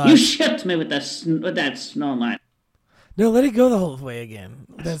 Snow Light. You shipped me with that snow light. No, let it go the whole way again.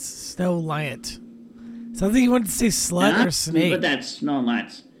 That's Snow Light. Something you wanted to say slut or snake. With that snow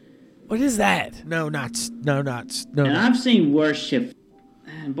lights. What is that? No. And I've seen worse shit.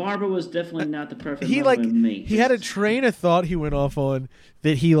 And Barbara was definitely not the perfect He mother of me. he had a train of thought he went off on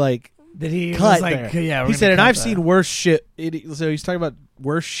that he Did he cut was like, there. yeah, he said, and I've seen worse shit. So he's talking about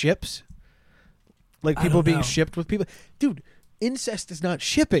worse ships, like people being shipped with people. Dude, incest is not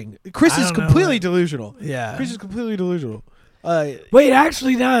shipping. Chris is completely delusional. Yeah, Chris is completely delusional. Wait,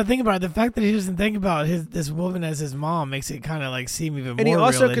 actually, now that I think about it, the fact that he doesn't think about this woman as his mom makes it kind of like seem even more real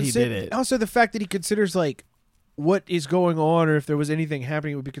that he did it. Also, the fact that he considers like what is going on, or if there was anything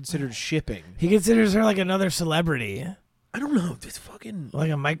happening, it would be considered shipping. He considers her like another celebrity. I don't know. It's fucking like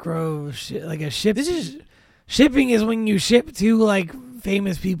a like a ship. Shipping is when you ship to like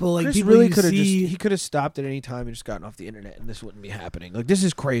famous people. Like Chris people really could have he could have stopped at any time and just gotten off the internet, and this wouldn't be happening. Like this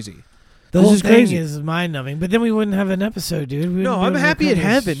is crazy. The whole thing is mind numbing, but then we wouldn't have an episode, dude. No, I'm happy it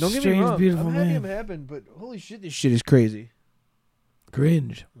happened. Don't get me wrong. Beautiful I'm happy man. it happened, but holy shit, this shit is crazy.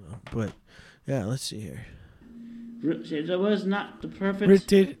 Cringe. But yeah, let's see here. It was not the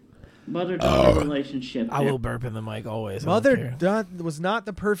perfect mother-daughter relationship. I will burp in the mic always. Was not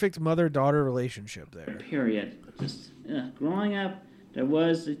the perfect mother-daughter relationship there. Period. Just growing up, there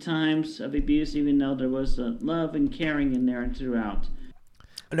was the times of abuse, even though there was love and caring in there and throughout.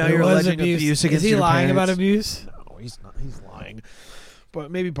 Now you're alleging abuse against Is he your lying parents? about abuse? No, he's not. He's lying.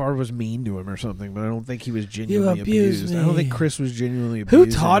 But maybe Barbara was mean to him or something. But I don't think he was genuinely abused. I don't think Chris was genuinely abused. Who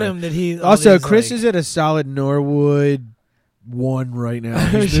taught him that he? Also, Chris is at a solid Norwood 1 right now.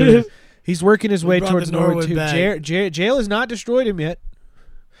 He's working his way towards Norwood 2. Jail has not destroyed him yet.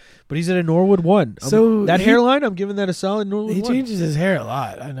 But he's at a Norwood 1. So that hairline, I'm giving that a solid Norwood 1. He changes his hair a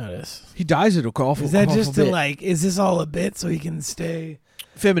lot. I notice. He dyes it awful. Is that just to like? Is this all a bit so he can stay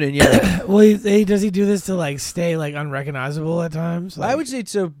feminine? Yeah. Well, does he do this to like stay like unrecognizable at times? Like, I would say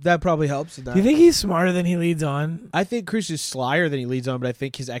so. That probably helps. Do you think he's smarter than he leads on? I think Chris is slyer than he leads on, but I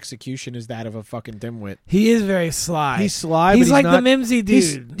think his execution is that of a fucking dimwit. He is very sly. He's sly. He's but like he's not, the Mimsy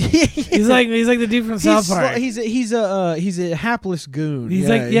dude. He's like the dude from South Park. He's a hapless goon. He's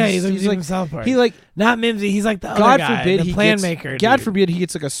like the dude from South Park. He like not Mimsy. He's like the other guy, the plan maker. God forbid he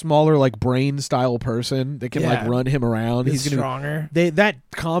gets like a smaller like brain style person that can like run him around. He's stronger. That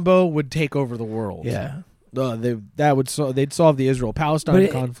combo would take over the world. Yeah. They'd solve the Israel-Palestine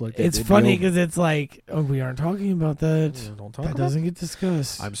conflict. It's funny because it's like, oh, we aren't talking about that. Yeah, don't talk that about doesn't get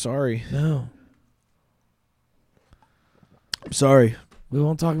discussed. I'm sorry. No. I'm sorry. We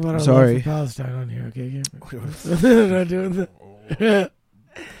won't talk about our love for Palestine on here, okay? Not doing that.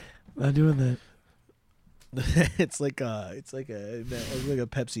 Not doing that. It's like a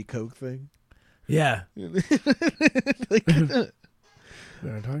Pepsi Coke thing. Yeah.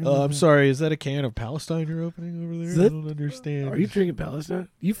 I'm sorry. Is that a can of Palestine you're opening over there? I don't understand. Are you drinking Palestine?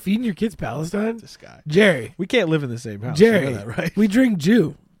 You feeding your kids Palestine? This guy, Jerry. We can't live in the same house. Jerry, you know that, right? We drink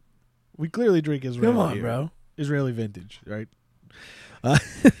Jew. We clearly drink Israeli. Come on, bro. Israeli vintage, right?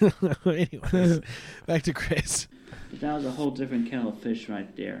 Anyways, back to Chris. That was a whole different kettle of fish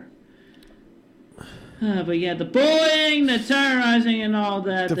right there. But yeah, the bullying, the terrorizing, and all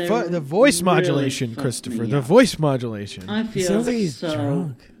that. The voice modulation, really, Christopher. The voice modulation. I feel sounds like he's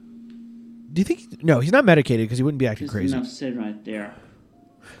drunk. Do you think? No, he's not medicated because he wouldn't be acting crazy. Enough said right there.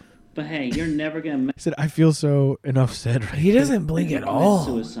 But hey, you're never gonna. He said, "I feel so enough said." Right. He doesn't blink at all.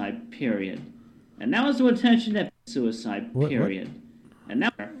 Suicide. Period. And that was the attention that suicide. Period. What? And now.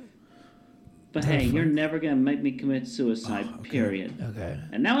 But hey, you're never going to make me commit suicide, okay. period. Okay.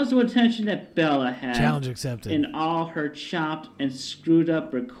 And that was the attention that Bella had. Challenge accepted. In all her chopped and screwed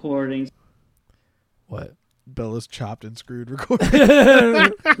up recordings. What? Bella's chopped and screwed recordings.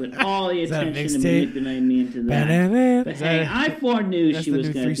 With all the attention and manipulating me into that. But hey, I foreknew she was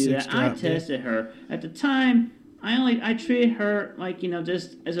going to do that. I tested her. At the time, I treated her like,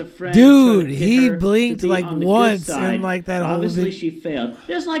 just as a friend. Dude, trying to get he her to blinked be like on the good once side. and like that whole Obviously, big... she failed.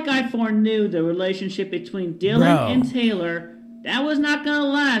 Just like I foreknew the relationship between Dylan Bro. and Taylor, that was not gonna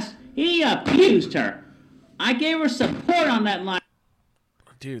last. He abused her. I gave her support on that line.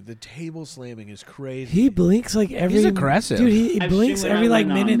 Dude, the table slamming is crazy. He blinks like every... He's aggressive. Dude, he I've blinks seen what every I like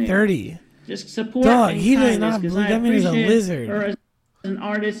went on minute there. 30. Just support Dog, and he does kindness, not 'cause blink. I That man is a appreciate lizard. her as an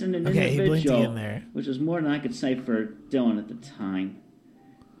artist and an Okay, he blinked individual, again there. which was more than I could say for Dylan at the time.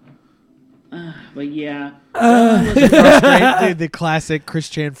 But yeah, Dude, the classic Chris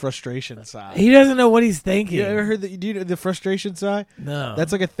Chan frustration sigh. He doesn't know what he's thinking. You ever heard do you know the frustration sigh? No.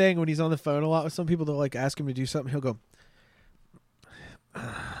 That's like a thing when he's on the phone a lot with some people. They'll like ask him to do something. He'll go, and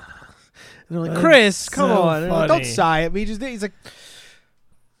they're like, That's "Chris, come so on, funny. don't sigh at me." He's like,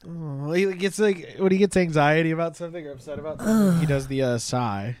 oh, he gets like when he gets anxiety about something or upset about something, he does the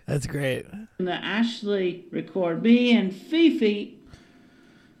sigh. That's great. to Ashley record me and Fifi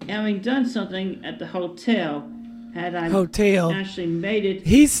having done something at the hotel. Had I Hotel. actually made it,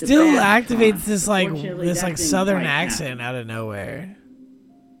 He to still Babcock. activates this like Unfortunately, that didn't southern quite accent happen. out of nowhere.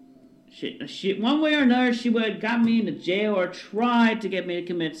 She, one way or another, she would have got me into jail or tried to get me to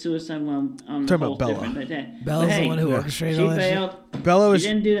commit suicide. On Talking the about whole Bella. different. Bella's But the one who orchestrated she all that shit. failed. Bella was She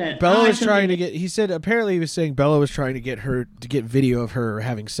didn't do that. Bella I was took trying it- to get. He said apparently he was saying Bella was trying to get her to get video of her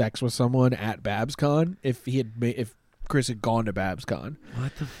having sex with someone at BabsCon if Chris had gone to BabsCon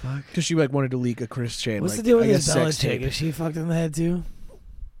What the fuck? because she like wanted to leak a Chris Chan. What's like, the deal with I guess, this Bella sex chick? tape. Is she fucked in the head too?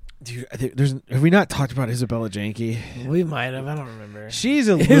 Dude, have we not talked about Isabella Janke? We might have. I don't remember. She's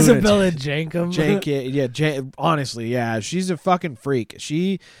a Isabella Jankum. Janke, yeah. Honestly, yeah, she's a fucking freak.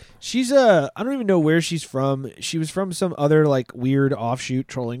 She's a. I don't even know where she's from. She was from some other like weird offshoot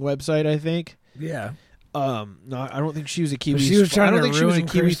trolling website, I think. Yeah. No, I don't think she was a Kiwi. She was trying I don't to think she was a ruin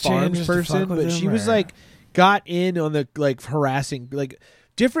Kiwi Chris Chan Farms just to person, fuck with but him, she was or- like got in on the like harassing like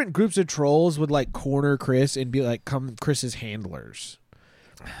different groups of trolls would like corner Chris and be like come Chris's handlers.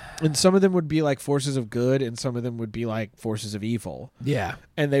 And some of them would be like forces of good, and some of them would be like forces of evil. Yeah.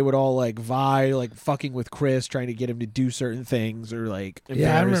 And they would all like vie, like fucking with Chris, trying to get him to do certain things or like.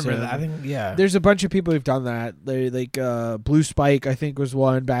 Yeah, I embarrass remember him. that. I think yeah. There's a bunch of people who've done that. They like Blue Spike, I think, was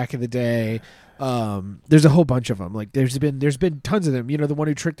one back in the day. There's a whole bunch of them. Like there's been tons of them. You know, the one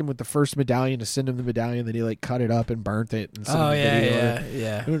who tricked him with the first medallion to send him the medallion, then he like cut it up and burnt it. And sent him Oh the yeah,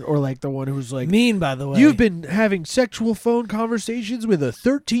 video. yeah. Or like the one who's like, Mean, by the way. you've been having sexual phone conversations with a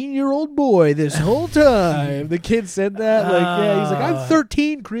 13-year-old boy this whole time. The kid said that. Like, yeah, he's like, I'm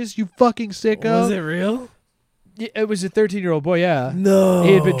 13, Chris, you fucking sicko. Was it real? Yeah, it was a 13-year-old boy, yeah. No.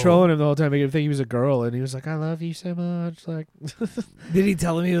 He had been trolling him the whole time, making him think he was a girl, and he was like, I love you so much. Like, Did he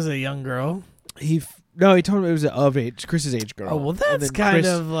tell him he was a young girl? No, he told him it was of age, Chris's age girl. Oh well, And that's then kind Chris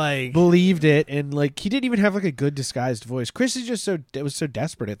of like. believed it, and like he didn't even have like a good disguised voice. Chris is just was so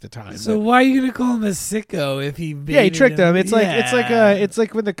desperate at the time. So that- why are you gonna call him a sicko if he? yeah, he baited tricked him. It's like Yeah. it's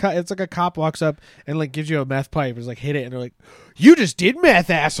like when it's like a cop walks up and like gives you a meth pipe. It's like hit it, and they're like, "You just did meth,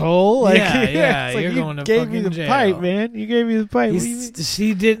 asshole!" Like, Yeah, it's like, you're you going to gave me fucking the jail. pipe, man. You gave me the pipe. What do you mean?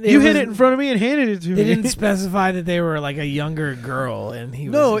 She didn't. You hit was- it in front of me and handed it to me. They didn't specify that they were like a younger girl, and he.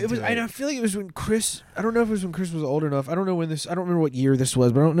 No, was it was. into And I feel like it was when Chris. I don't know if it was when Chris was old enough. I don't know when this. I don't remember what year this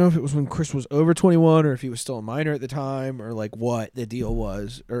was, but I don't know if it was when Chris was over 21 or if he was still a minor at the time or like what the deal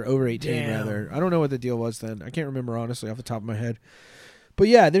was or over 18 Damn. rather. I don't know what the deal was then. I can't remember honestly off the top of my head. But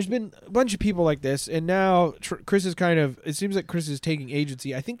yeah, there's been a bunch of people like this, and now Chris is kind of. It seems like Chris is taking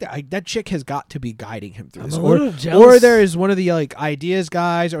agency. I think that chick has got to be guiding him through I'm this, a or little jealous. there is one of the like ideas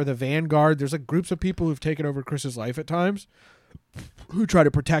guys or the vanguard. There's like groups of people who've taken over Chris's life at times, who try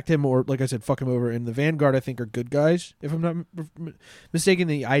to protect him or, like I said, fuck him over. And the vanguard, I think, are good guys. If I'm not mistaken,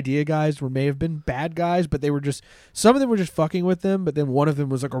 the idea guys may have been bad guys, but they were just some of them were just fucking with them. But then one of them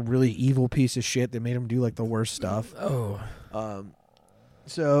was like a really evil piece of shit that made him do like the worst stuff. Oh,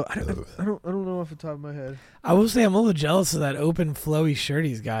 So I don't know off the top of my head. I will say I'm a little jealous of that open flowy shirt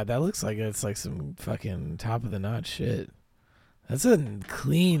he's got. That looks like it's like some fucking top of the notch shit. That's a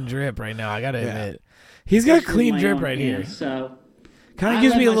clean drip right now. I gotta admit, he's got a clean drip right here. So Kind of I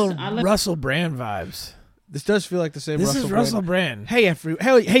gives let me a my- little I let- Russell Brand vibes. This does feel like the same. This Russell is Brand. Russell Brand.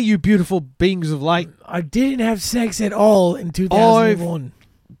 Hey, you beautiful beings of light. I didn't have sex at all in 2001.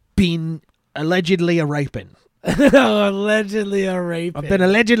 Been allegedly a raping. Allegedly a rape. I've been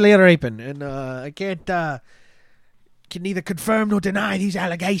allegedly a raping, and I can't can neither confirm nor deny these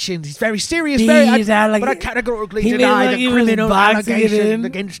allegations. It's very serious, but I categorically deny the criminal allegations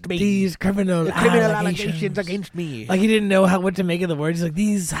against me. These criminal The criminal allegations allegations against me. Like he didn't know what to make of the words. He's like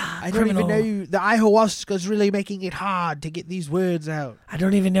these. I don't even know. The ayahuasca's really making it hard to get these words out. I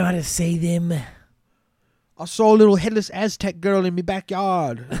don't even know how to say them. I saw a little headless Aztec girl in my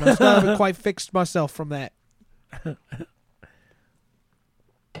backyard, and I still haven't quite fixed myself from that.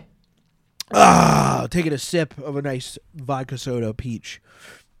 Taking a sip of a nice vodka soda peach.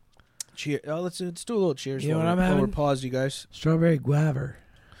 Cheers! Oh, let's do a little cheers. You know what I'm while we're having? paused, you guys. Strawberry guava.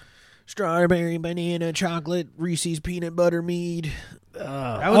 Strawberry, banana, chocolate, Reese's peanut butter mead.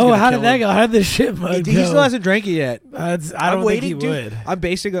 That was Oh, gonna how kill did that him. go? How did the shit mug He go? still hasn't drank it yet. I I'm don't think he waiting, dude. would.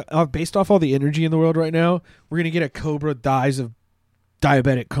 I'm based off all the energy in the world right now. We're gonna get a Cobra dies of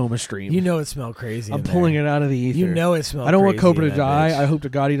diabetic coma stream. You know it smelled crazy. I'm pulling it out of the ether. You know it smells. I don't want crazy Cobra in to that die. bitch. I hope to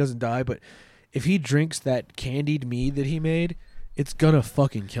God he doesn't die. But if he drinks that candied mead that he made, it's gonna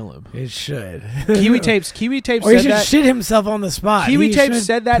fucking kill him. It should. Kiwi Tapes Or he said should that. shit himself on the spot. Kiwi He Tapes should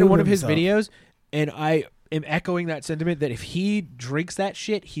said that in poop one of his himself. videos, and I am echoing that sentiment that if he drinks that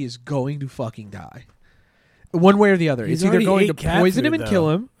shit, he is going to fucking die. One way or the other. He's It's either already going ate to cat poison food, him and though. kill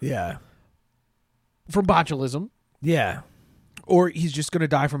him Yeah. from botulism, Yeah. or he's just gonna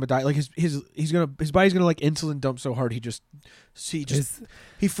die from a diet. Like his body's gonna like insulin dump so hard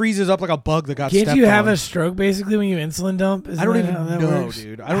he freezes up like a bug that got Can't stepped you have on. a stroke basically when you insulin dump? I don't even know,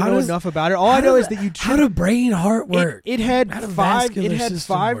 dude. I don't know enough about it. All I know is that you how do brain heart work? It had How do five. vascular It had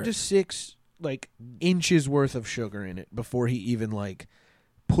system 5 work? to 6 like inches worth of sugar in it before he even like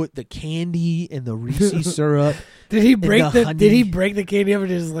put the candy and the Reese's syrup. Did he break the the? Did he honey. break the candy up or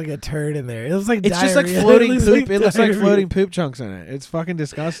just like a turd in there? It was like It's just like diarrhea. floating looks poop. It looks like diarrhea. floating poop chunks in it. It's fucking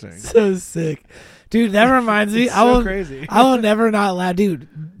disgusting. So sick, dude. That reminds me. It's I so will. crazy. I will never not laugh, dude.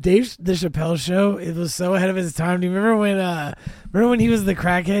 Dave the Chappelle show. It was so ahead of his time. Do you remember when? Remember when he was the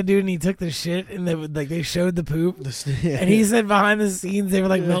crackhead dude and he took the shit and they showed the poop and he said behind the scenes they were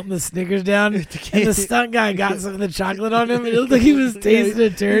like melting the Snickers down and the stunt guy got some of the chocolate on him and it looked like he was tasting a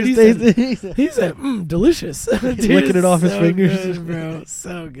turd. He said, delicious. Dude, licking it off his so fingers. good, bro.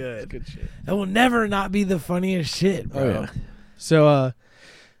 So good. Good shit. That will never not be the funniest shit, bro. Oh yeah. So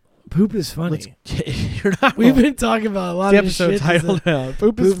Poop is funny. you're not. We've been talking about a lot the of episode shit. titled now.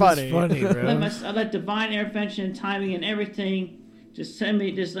 Poop is funny. I bro. let divine intervention and timing and everything just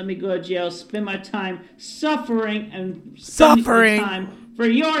let me go to jail, spend my time suffering Suffering. time for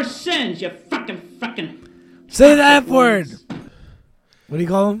your sins, you fucking Say that word. What do you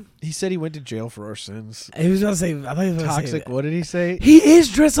call him? He said he went to jail for our sins. He was going to say, I thought he was going to say Toxic. that. What did he say? He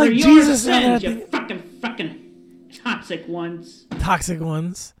is dressed for like your Jesus. now that I sins, you think- fucking toxic ones. Toxic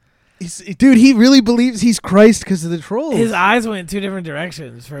ones. Dude, he really believes he's Christ because of the trolls. His eyes went in 2 different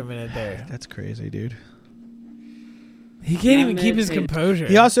directions for a minute there. That's crazy, dude. He can't even keep his composure.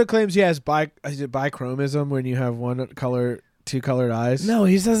 He also claims he has bichromism when you have one color, 2 colored eyes. No,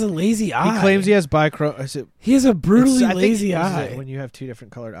 he just has a lazy eye. He claims he has bichromism. He has a brutally lazy eye. When you have 2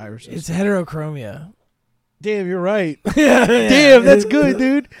 different colored irises. It's heterochromia. Damn, you're right. Yeah. Damn, that's good,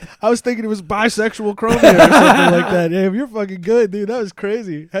 dude. I was thinking it was bisexual chromia or something like that. Damn, you're fucking good, dude. That was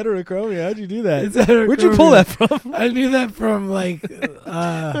crazy. Heterochromia. How'd you do that? It's heterochromia. Where'd you pull that from? I knew that from like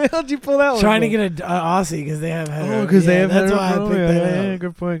How'd you pull that one trying to from? get an Aussie because they have hetero. Oh, because they have that's why I heterochromia. picked that Yeah, up.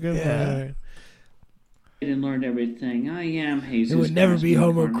 good point. Good Yeah. point. And learned everything. I am Jesus. It would never Christ be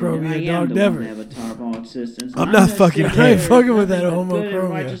incarnate. homochromia, I am dog, the never. one avatar of all existence. I'm not gonna fucking sit gay. I ain't there fucking with nothing that but good and homochromia.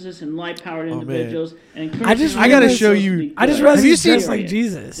 righteousness and light-powered Oh, man. individuals. And I just- I gotta realized- show you- I just Have realized you he's seen- dressed like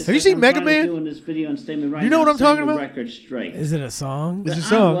Jesus. Have you seen Mega Man? Doing this video and statement right You know now, what I'm setting talking the about? Record straight. Is it a song? It's a I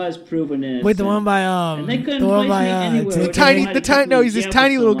song. was proven innocent. Wait, the one by And they couldn't the one place by me anywhere. Tay- They tiny- wanted the to tiny- put no, me he's in this jail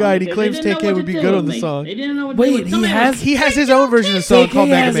tiny for little so guy, long and he because claims they didn't TK know what would to be do good with on the me. song. They didn't know what to Wait, do with he somebody has- like, He has his own version of the song called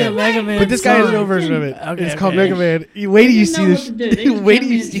Mega Man. Mega Man. But this guy has his song. own version of it. Okay, It's called okay. Mega Man. Wait till you They see didn't know this. what to do. They just Wait kept till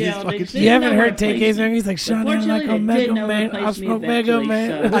me you in see this jail. fucking They shit. You haven't didn't know heard where to TK's place me. Mega? He's like, Shine like Unfortunately, a they Mega did know where Man. to I place me smoke Mega eventually,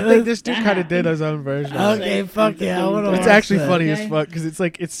 Man. so- I think this dude That kind of did happened. his own version. of it. Okay, fuck yeah. I want to It's watch actually that. funny as Okay. fuck because it's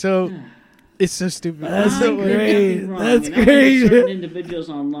like it's so stupid. That's I so did great. nothing wrong, That's and I great. think certain individuals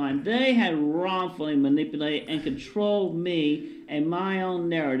online, they had wrongfully manipulated and controlled me and my own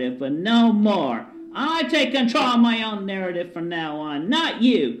narrative, but no more. I take control of my own narrative from now on, not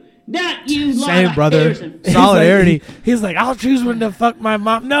you. Not you, lot Same, of brother. haters and He's Solidarity. like- He's like, I'll choose when to fuck my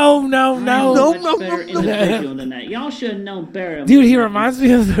mom. No. I'm a No, much no, better no, no. individual than that. Y'all should have known better. Dude, he reminds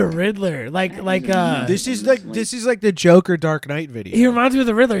me of the Riddler. This is like the Joker Dark Knight video. He reminds me of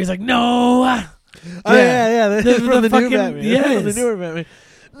the Riddler. He's like, no. Oh yeah. The- From the the fucking- new Batman. yes. From the newer Batman.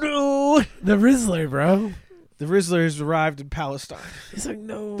 No. The Rizzler, bro. The Rizzler has arrived in Palestine. He's like,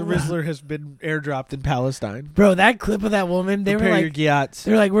 no. The Rizzler has been airdropped in Palestine. Bro, that clip of that woman, they Prepare were your like, gyats.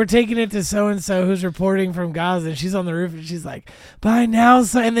 they're like, we're taking it to so and so who's reporting from Gaza, and she's on the roof, and she's like, by now,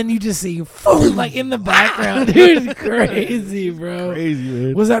 so, and then you just see, boom, like in the background, dude, it's crazy, bro. Crazy,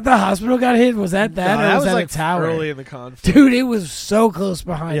 man. Was that the hospital got hit? Was that No, or was that like a tower? early in the conflict. Dude, it was so close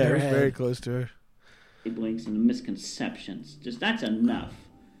behind Yeah, her it was head. very close to her. labelings and misconceptions. Just that's enough.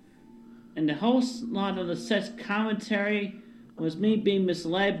 And the whole lot of the sex commentary was me being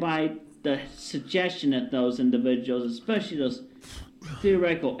misled by the suggestion of those individuals, especially those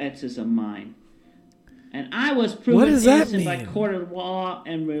theoretical exes of mine. And I was proven innocent by court of law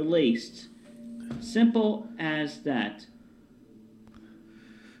and released. Simple as that.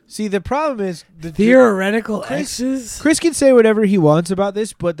 See, the problem is the theoretical exes. Chris can say whatever he wants about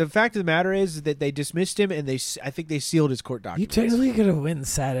this, but the fact of the matter is that they dismissed him, and I think they sealed his court documents. You technically could have went and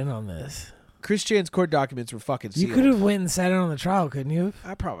sat in on this. Chris Chan's court documents were fucking sealed. You could have went and sat in on the trial, couldn't you?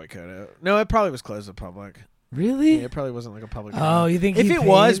 I probably could have. No, it probably was closed to the public. Really? Yeah, it probably wasn't like a public. Oh, you think if he it paid?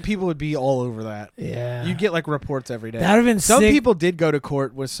 was, people would be all over that. Yeah, you'd get like reports every day. That would have been some sick. people did go to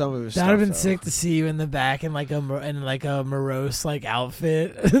court with some of his. That would have been sick to see you in the back in like a morose like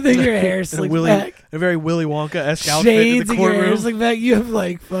outfit. Then your hair slicked back, a very Willy Wonka-esque outfit shades in the courtroom. Your hair slicked back. You have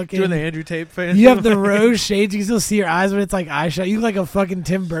like fucking doing the Andrew Tate fan. You have the rose shades. You can still see your eyes, but it's like eyeshot. You look like a fucking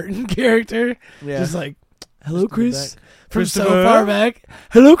Tim Burton character. Yeah, just like hello, Chris, from so Christopher. far back.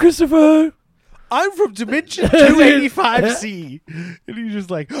 Hello, Christopher. I'm from Dimension 285C. And he's just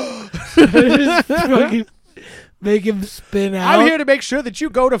like, just fucking make him spin out. I'm here to make sure that you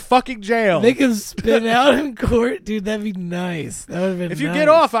go to fucking jail. Make him spin out in court. Dude, that'd be nice. That would have been If you nice. get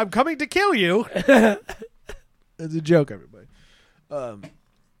off, I'm coming to kill you. It's a joke, everybody.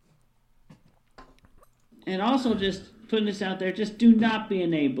 And also just putting this out there, just do not be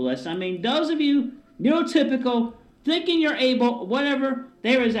an ableist. I mean, those of you neurotypical, thinking you're able, whatever,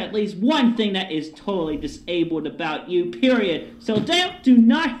 there is at least one thing that is totally disabled about you, period. So do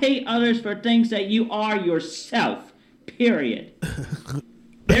not hate others for things that you are yourself, period.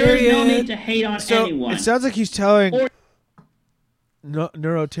 There is no need to hate on anyone. It sounds like he's telling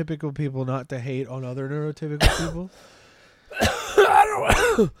neurotypical people not to hate on other neurotypical people. I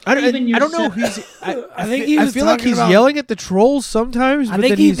don't know. I feel like he's yelling at the trolls sometimes. I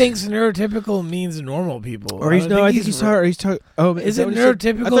think he thinks neurotypical means normal people. Or he's talking. Oh, is it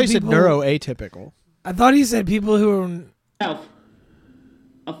neurotypical? I thought he said neuroatypical. I thought he said people who are.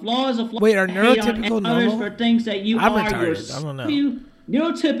 A flaw is a flaw. Wait, are neurotypical others normal? For things that you I'm are retarded. yourself. I don't know.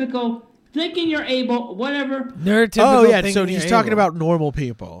 Neurotypical, thinking you're able, whatever. Neurotypical. Oh yeah, so he's talking about normal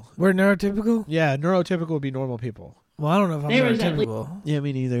people. We're neurotypical. Yeah, neurotypical would be normal people. Well, I don't know if I'm neurotypical. Yeah,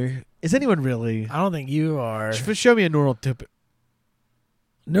 me neither. Is anyone really? I don't think you are. Show me a neurotypical.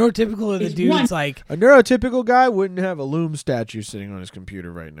 Neurotypical are the dudes like a neurotypical guy wouldn't have a loom statue sitting on his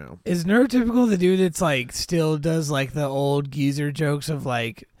computer right now. Is neurotypical the dude that's like still does like the old geezer jokes of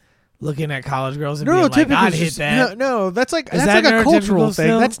like looking at college girls and being like, I'd hit that. No, that's like a cultural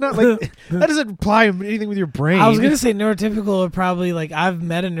thing. That's not like that doesn't imply anything with your brain. I was gonna say neurotypical would probably like I've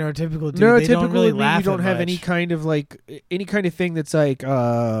met a neurotypical dude. Neurotypical they don't really laugh. You don't have much. any kind of thing that's like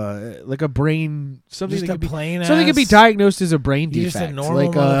a brain something just that could plain be something could be diagnosed as a brain defect, just a normal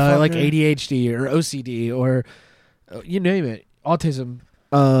like ADHD or OCD or you name it, autism.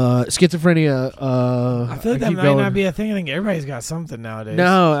 Schizophrenia. I feel like that might not be a thing. I think everybody's got something nowadays.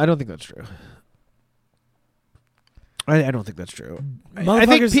 No, I don't think that's true. I don't think that's true. I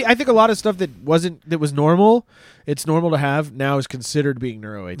think a lot of stuff that was normal, it's normal to have now is considered being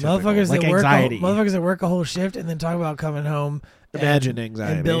neuroatypical. Motherfuckers like that anxiety. Motherfuckers that work a whole shift and then talk about coming home. Imagine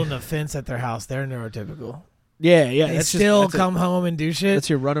anxiety and building a fence at their house. They're neurotypical. Yeah. They still come home and do shit. That's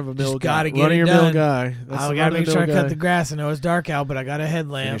your run of a mill Gotta guy. get it done. Guy. I gotta make sure I cut the grass. I know it's dark out, but I got a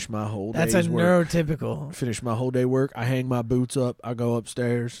headlamp. Finish my whole That's day's a work. neurotypical. Finish my whole day work. I hang my boots up. I go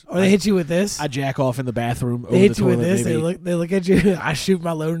upstairs. Or they hit you with this. I jack off in the bathroom. They hit you with toilet, this. baby. They look at you. I shoot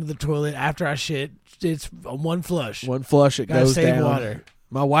my load into the toilet after I shit. It's one flush. One flush. It Gotta goes save down. water.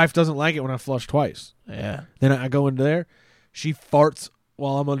 My wife doesn't like it when I flush twice. Yeah. Then I go into there. She farts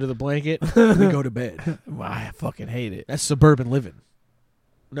while I'm under the blanket. We go to bed. I fucking hate it. That's suburban living.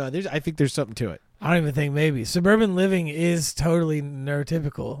 No, I think there's something to it. I don't even think maybe. Suburban living is totally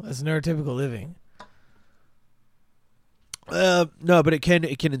neurotypical. It's neurotypical living. No, but it can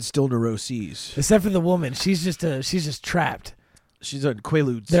instill neuroses. Except for the woman. She's just trapped. She's on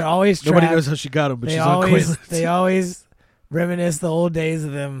Quaaludes. They're always trapped. Nobody knows how she got them, but she's on Quaaludes. They always reminisce the old days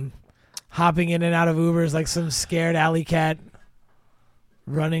of them hopping in and out of Ubers like some scared alley cat.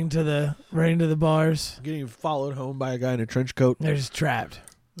 Running to the bars. Getting followed home by a guy in a trench coat. They're just trapped.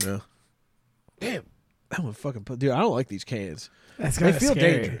 Yeah. Damn. That one fucking... Dude, I don't like these cans. That's They kind of feel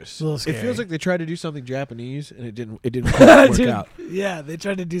scary. dangerous. It's a little scary. It feels like they tried to do something Japanese, and it didn't quite work out. Yeah, they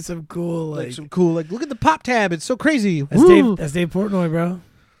tried to do some cool... Like some cool... Like, look at the pop tab. It's so crazy. That's Dave Portnoy, bro.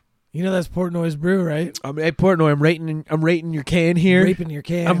 You know that's Portnoy's brew, right? Hey, Portnoy, I'm rating your can here. Raping your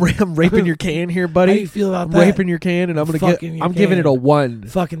can. I'm raping your can here, buddy. How do you feel about I'm that? raping your can, and I'm giving it a 1.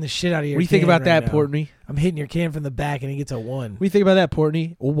 Fucking the shit out of your. What do you think about that, now. Portney? I'm hitting your can from the back, and he gets a 1. What do you think about that,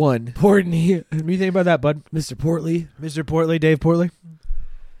 Portney? A 1. Portney, What do you think about that, bud? Mr. Portley, Mr. Portley, Dave Portley.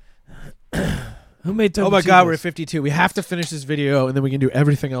 who made? Topo Oh my God, Chicos? we're at 52. We have to finish this video, and then we can do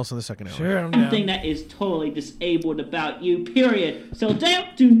everything else in the second hour. Sure, I'm down. Something that is totally disabled about you, period. So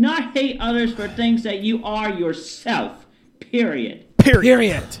do not hate others for things that you are yourself, period.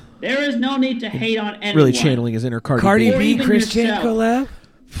 Period. There is no need to hate on anyone. Really channeling his inner Cardi Or B, even Christian yourself. collab.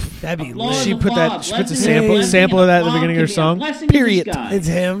 That'd be Applause, lit. She put applause. she puts a Blessing sample and of that at the applause beginning of her can be a song. blessing in Period. disguise. It's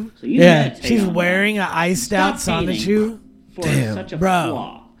him. So you Yeah. meditate She's on wearing that. an iced out Stop hating Sonichu. for Damn. such a Bro.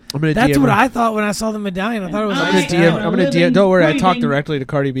 flaw. I'm gonna That's DM what her. I thought when I saw the medallion. I thought it was I'm I'm gonna iced gonna DM. out. I'm gonna DM. living, Don't worry, I talk breathing directly to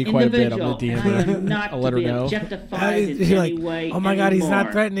Cardi B quite a bit. I'm gonna DM individual, and I am her. not I'll to let her be know. objectified in You're any like, way oh my God, he's not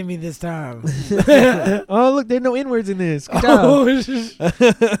anymore. threatening me this time. Oh look, there's no N-words in this. Good job. oh,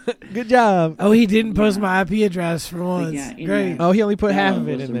 Good job. he didn't post my IP address for once. Yeah, you Great. know, Oh, he only put half Bella of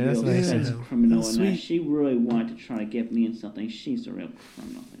it was in the there. That's real nice. sex Yeah. criminal That's in that. sweet. She really wanted to try to get me in something. She's the real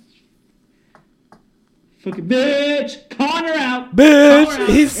criminal. Fucking bitch! Calling her out! Call her Bitch, out.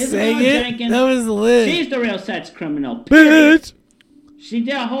 he's Isabella saying it. Jenkins, That was lit. she's the real sex criminal. Period. Bitch. She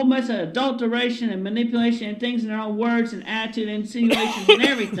did a whole mess of adulteration and manipulation and things in her own words and attitude and insinuations and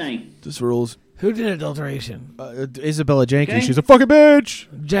everything. This rules. Who did adulteration? Isabella Jenkins. Okay. She's a fucking bitch.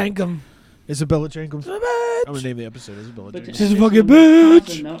 Jankum. Isabella Jenkins. I'm Bitch. gonna name the episode Isabella But Jenkins. She's a this fucking is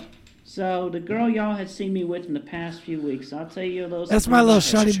bitch. note. So the girl y'all had seen me with in the past few weeks, I'll tell you a little. That's my little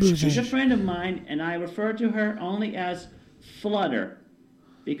something shawty about her. She's a bougie. friend of mine, and I refer to her only as Flutter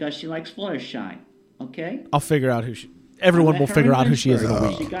because she likes Fluttershy. Okay. I'll figure out who she. Everyone I will met her figure in out who she is in a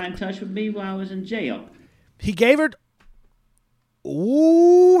Lynchburg. week. She got in touch with me while I was in jail. He gave her.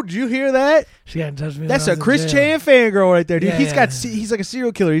 Ooh, did you hear that? She got in touch with me. That's when I a was in Chris jail. Chan fangirl right there, dude. Yeah, He's yeah. got. He's like a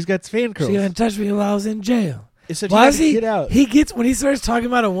serial killer. He's got fan She got in girls. touch with me while I was in jail. It said Why you is gotta he? get out. He gets when he starts talking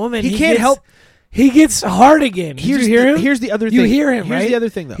about a woman. He can't gets- help. He gets hard again. Did you hear him? Here's the other thing. You hear him, Here's right? the other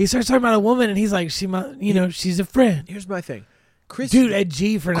thing, though. He starts talking about a woman, and he's like, "She, she's a friend." Here's my thing. Chris, Dude, a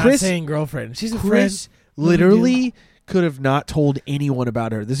G for not Chris- saying girlfriend. She's a Chris friend. literally could have not told anyone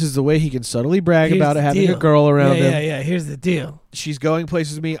about her. This is the way he can subtly brag Here's about the having deal. a girl around him. Yeah. Here's the deal. She's going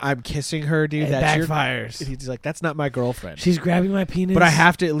places with me. I'm kissing her, dude. It That's your. backfires. He's like, that's not my girlfriend. She's grabbing my penis. But I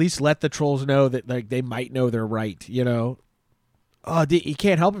have to at least let the trolls know that like they might know they're right. You know. Oh, he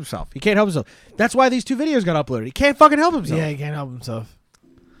can't help himself. He can't help himself. That's why these 2 videos got uploaded. He can't fucking help himself. Yeah, he can't help himself.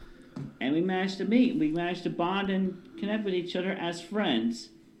 And we managed to meet. We managed to bond and connect with each other as friends.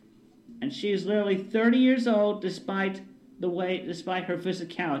 And she is literally 30 years old despite her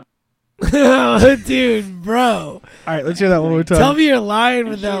physicality. Dude, bro. All right, let's hear that one more time. Tell me you're lying And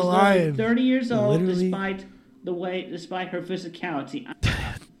with she that is literally line. 30 years old Literally. despite her physicality.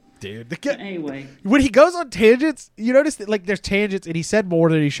 Dude, the guy, Anyway, when he goes on tangents, you notice that like there's tangents, and he said more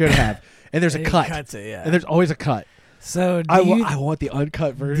than he should have, and there's a And he cut, cuts it, yeah. and there's always a cut. So, I want the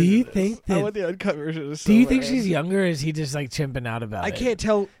uncut version. do you of this. think I that- want the uncut version? do you think she's younger, or is he just like chimping out about I it? can't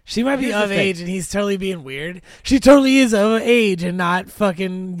tell. She might be Here's the of thing. age, and he's totally being weird. She totally is of age and not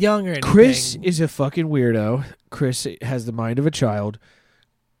fucking young or anything. Chris is a fucking weirdo. Chris has the mind of a child.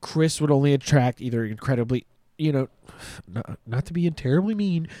 Chris would only attract either incredibly, not to be terribly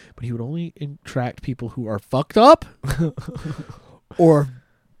mean, but he would only attract people who are fucked up or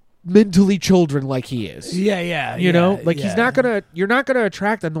mentally children like he is. Yeah. You know, like yeah. he's not gonna. You're not gonna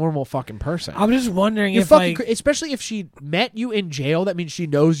attract a normal fucking person. I'm just wondering You're if fucking, like especially if she met you in jail. That means she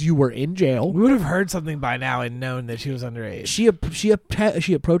knows you were in jail. we would have heard something by now and known that she was underage. She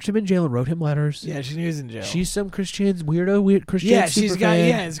approached him in jail and wrote him letters. Yeah, she knew he was in jail. She's some Christian's weird Christian. yeah, she's super got fan.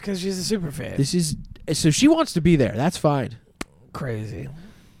 yeah. It's because she's a super fan. This is so she wants to be there. That's fine. Crazy.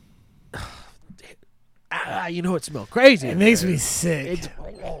 You know it smells crazy. It makes me sick. It's-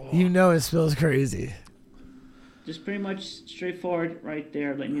 You know it smells crazy. just pretty much straightforward right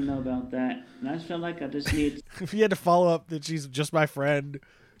there, letting you know about that. And I just felt like I just need. If he had to follow up that she's just my friend,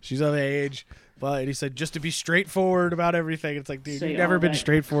 she's of age, but he said just to be straightforward about everything. It's like, dude, Say you've never all been that.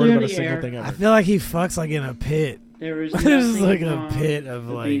 straightforward Clear about a the single air. thing I ever. feel like he fucks like in a pit. There is This is nothing like a wrong pit of,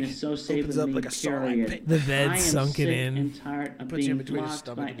 with being like, associated opens with up me, like a Starlight period. pit. The I bed am sunken sick in. and tired of Puts you being in between his blocked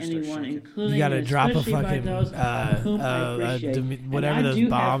stomach by and just starts anyone, shaking. including You gotta and drop a especially by fucking those whom I appreciate. whatever And I those do have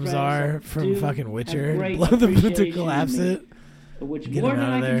bombs friends are that from do fucking have Witcher. great Blow them to appreciation collapse in me. it. Which Get more him than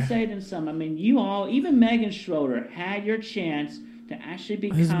out I of can there. say than some. I mean, you all, even Megan Schroeder, had your chance to actually be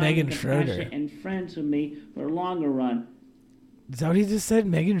Who's kind Megan and Schroeder? compassionate and friends with me for a longer run. Is that what he just said?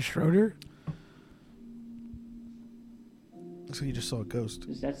 Megan Schroeder? Looks like you just saw a ghost.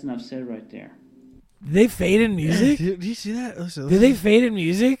 That's enough said right there. Did they fade in music? Did you see that? Listen. Did they fade in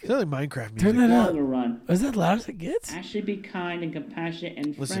music? It's not like Minecraft music. Turn that up. Longer run. Is that loud as it gets? Actually be kind and compassionate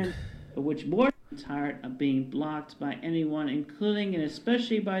and Listen. friend, which more tired of being blocked by anyone, including and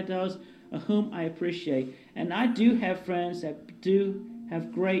especially by those of whom I appreciate. And I do have friends that do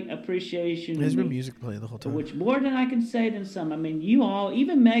have great appreciation. There's in been me, music playing the whole time. which more than I can say than some. I mean, you all,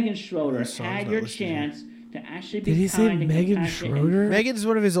 even Megan Schroeder, This song's had not your listening. chance to actually be Did he say kind and Megan compassionate Schroeder? and Megan's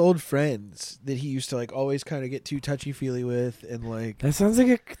one of his old friends that he used to like always kind of get too touchy feely with, and like. That sounds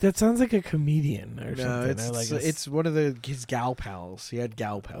like a comedian or No, something. it's or like it's one of his gal pals. He had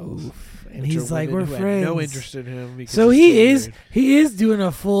gal pals, Oof. And which he's are like, women we're who had friends. no interest in him. Because So he's he is doing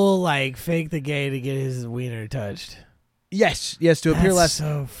a full like fake the gay to get his wiener touched. Yes, to appear That's less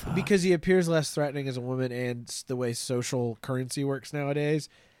so fucked. because he appears less threatening as a woman, and the way social currency works nowadays,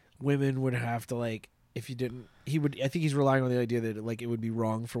 women would have to like if you didn't. He would. I think he's relying on the idea that like it would be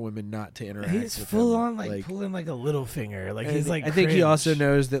wrong for women not to interact. he's with full him. on like pulling like a little finger. Like and he's like. I think he also cringe.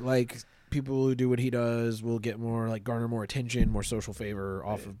 knows that like people who do what he does will get more like garner more attention, more social favor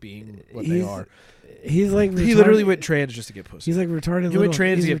off of being what they are. He's like He literally went trans just to get pussy. He's like retarded. He went little,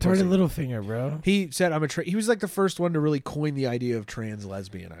 trans he's to get retarded pussy. little finger, bro. He said, "I'm a." He was like the first one to really coin the idea of trans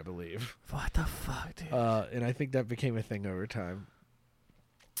lesbian, I believe. What the fuck, dude? And I think that became a thing over time.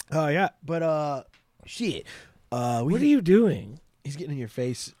 Yeah, but shit. What are you doing? He's getting in your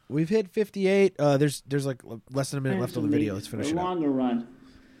face. We've hit 58. There's like less than a minute left on the video. Let's finish the it up. longer run.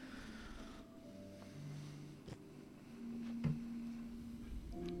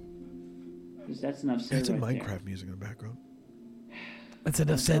 That's enough said That's some right Minecraft music in the background. That's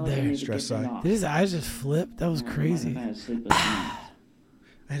enough said there. Stress side. Did his eyes just flip? That was crazy. I had a sleepless night.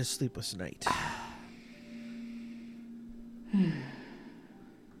 I had a sleepless night.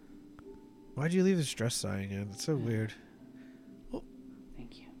 Why'd you leave the stress sign in? That's so weird.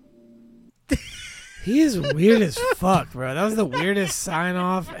 Thank you. He is weird as fuck, bro. That was the weirdest sign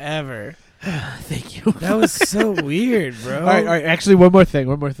off ever. Thank you. That was so weird, bro. All right. Actually, one more thing.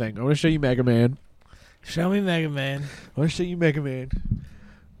 I want to show you Mega Man. Show me Mega Man. I want to show you Mega Man.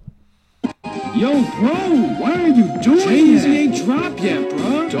 Yo, bro, why are you doing that? Ain't dropped yet,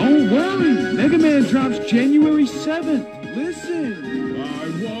 bro. Don't worry. Mega Man drops January 7th. Listen.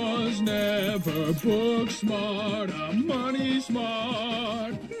 I was never book smart. I'm money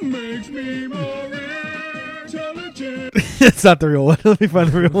smart. Makes me more intelligent. It's not the real one. Let me find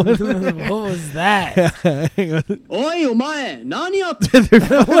the real one. What was that? Hang on. Oi, omae, nani up?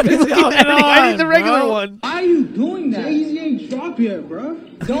 What is going I need the on, regular bro? one. Why are you doing that? Jay-Z ain't dropped yet, bro.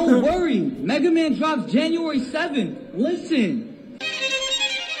 Don't worry. Mega Man drops January 7th. Listen.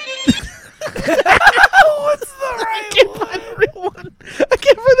 What's the right I can't find the real one. I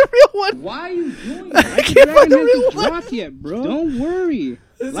can't find the real one. Why are you doing that? I can't find the real one. dropped yet, bro. Don't worry.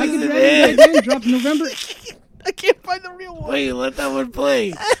 This Like a isn't Dragon it. Ball game drops November. I can't find the real one. Wait, let that one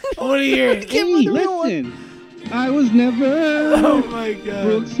play. I want to hear it. can't find the real one. Listen. I was never Oh my god.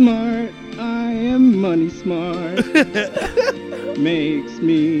 book smart. I am money smart. makes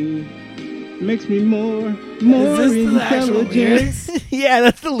me more Is this the actual intelligent. lyrics? Yeah,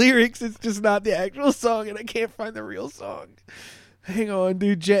 that's the lyrics. It's just not the actual song, and I can't find the real song. Hang on,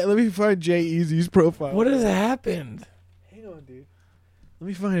 dude. Let me find Jay Easy's profile. What has happened? Hang on, dude. Let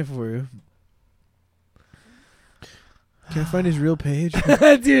me find it for you. Can I find his real page?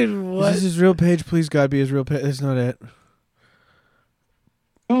 Dude, what? Is this his real page? Please, God, be his real page. That's not it.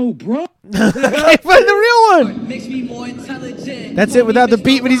 Oh, bro. I can't find the real one. Makes me more intelligent. That's it without the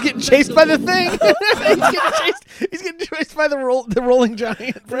beat, but he's getting chased by the thing. He's getting chased by the rolling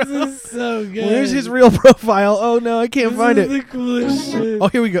giant, bro. This is so good. Where's his real profile? Oh no, I can't find This is it. the coolest shit. Oh,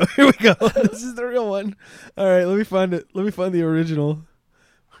 here we go. Here we go. This is the real one. All right, let me find it. Let me find the original.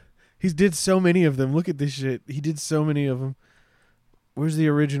 He did so many of them. Look at this shit. He did so many of them. Where's the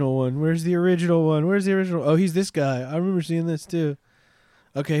original one? Where's the original one? Where's the original? Oh, he's this guy. I remember seeing this too.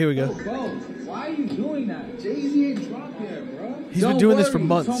 Okay, here we go. Bro, why are you doing that? Jay-Z ain't dropped yet, bro. He's been doing this for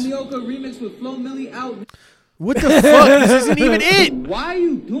months. Tomioka remix with Flo Milli out. What the fuck? This isn't even it. Why are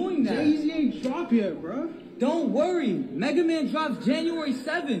you doing that? Jay-Z ain't dropped yet, bro. Don't worry. Mega Man drops January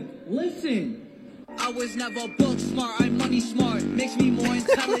 7th. Listen. I was never book smart, I'm money smart. Makes me more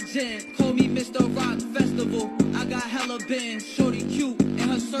intelligent. Call me Mr. Rock Festival. I got hella bands. Shorty cute in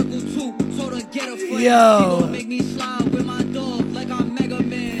her circle too. Told her get a friend. Yo. She gon' make me slide with my dog like I'm Mega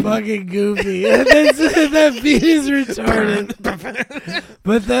Man. Fucking goofy. That beat is retarded.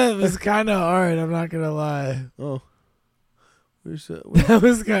 But that was kind of hard, I'm not going to lie. Oh. Where's that? That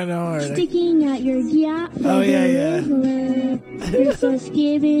was kind of hard. Sticking at your yacht. Oh, yeah. You're so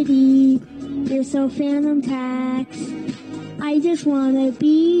skibbity. You're so phantom tax. I I just wanna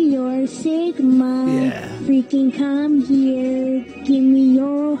be your Sigma. Yeah. Freaking come here. Give me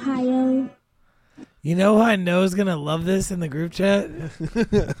your Ohio. You know who I know is gonna love this in the group chat?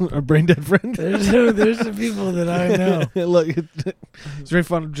 Our brain dead friend. There's some people that I know. Look, it's very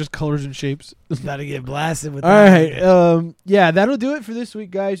fun. Just colors and shapes. About to get blasted with All that. right. Yeah, that'll do it for this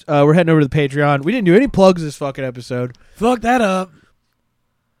week, guys. We're heading over to the Patreon. We didn't do any plugs this fucking episode. Fuck that up.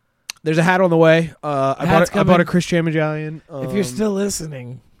 There's a hat on the way. I bought a Chris Chan medallion. If you're still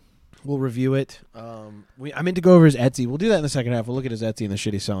listening, we'll review it. I meant to go over his Etsy. We'll do that in the second half. We'll look at his Etsy and the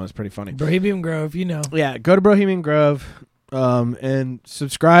shit he's selling. It's pretty funny. Bohemian Grove, you know. Yeah, go to Bohemian Grove and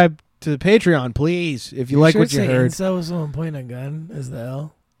subscribe to the Patreon, please, if you like what you heard. So was someone pointing a gun as the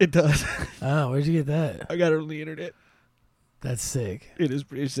L? It does. Oh, where'd you get that? I got it on the internet. That's sick. It is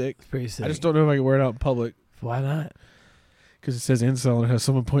pretty sick. It's pretty sick. I just don't know if I can wear it out in public. Why not? Because it says incel and it has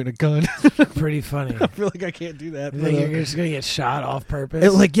someone pointing a gun. Pretty funny. I feel like I can't do that. You think you're just gonna get shot off purpose?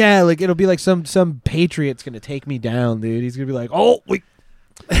 It'll be like some patriot's gonna take me down, dude. He's gonna be like, oh, wait,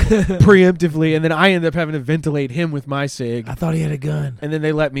 preemptively, and then I end up having to ventilate him with my sig. I thought he had a gun. And then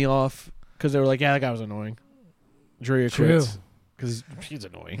they let me off because they were like, yeah, that guy was annoying. Jury acquits. Because he's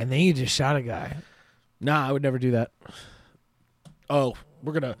annoying. And then you just shot a guy. Nah, I would never do that. Oh,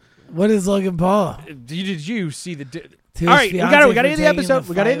 we're gonna. What is Logan Paul? Did you see the? To All his right, we got to fiancé end the for episode. taking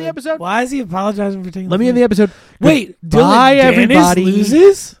We got to end the fight. episode. Why is he apologizing for taking? Let me end the episode. Wait, bye, Dylan Dennis everybody.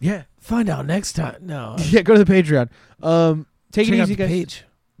 loses? Yeah, find out next time. No, yeah. Go to the Patreon. Take check it out easy, the guys. page.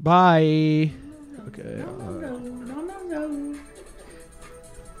 Bye. Okay.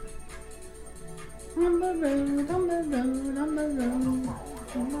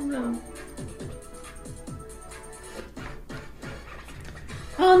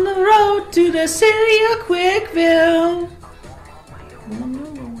 On the road to the city of Quickville.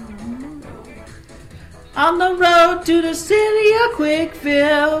 On the road to the city of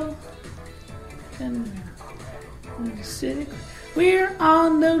Quickville. And the city, we're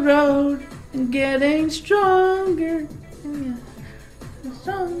on the road and getting stronger.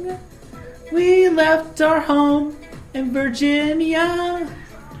 Stronger. We left our home in Virginia.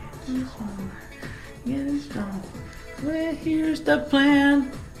 Getting strong. Well, here's the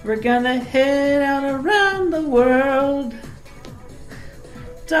plan. We're gonna head out around the world.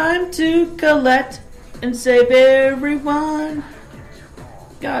 Time to collect and save everyone.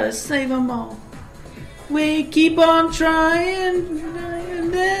 Gotta save them all. We keep on trying,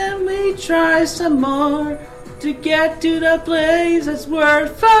 and then we try some more to get to the place that's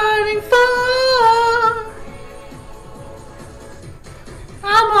worth fighting for.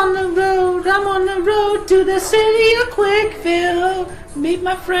 I'm on the road to the city of Quickville. Meet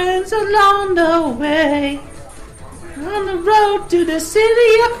my friends along the way. On the road to the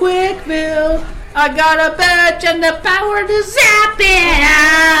city of Quickville. I got a badge and the power to zap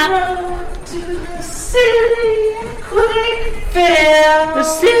it. Road to the city of Quickville. The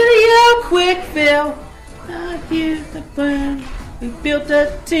city of Quickville. I hear the plan. We built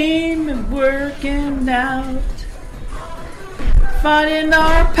a team and working out. Finding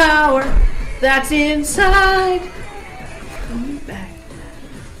our power that's inside. Back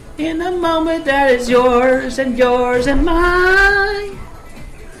in the moment that is yours and yours and mine.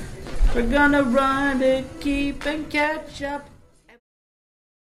 We're gonna run to keep and catch up.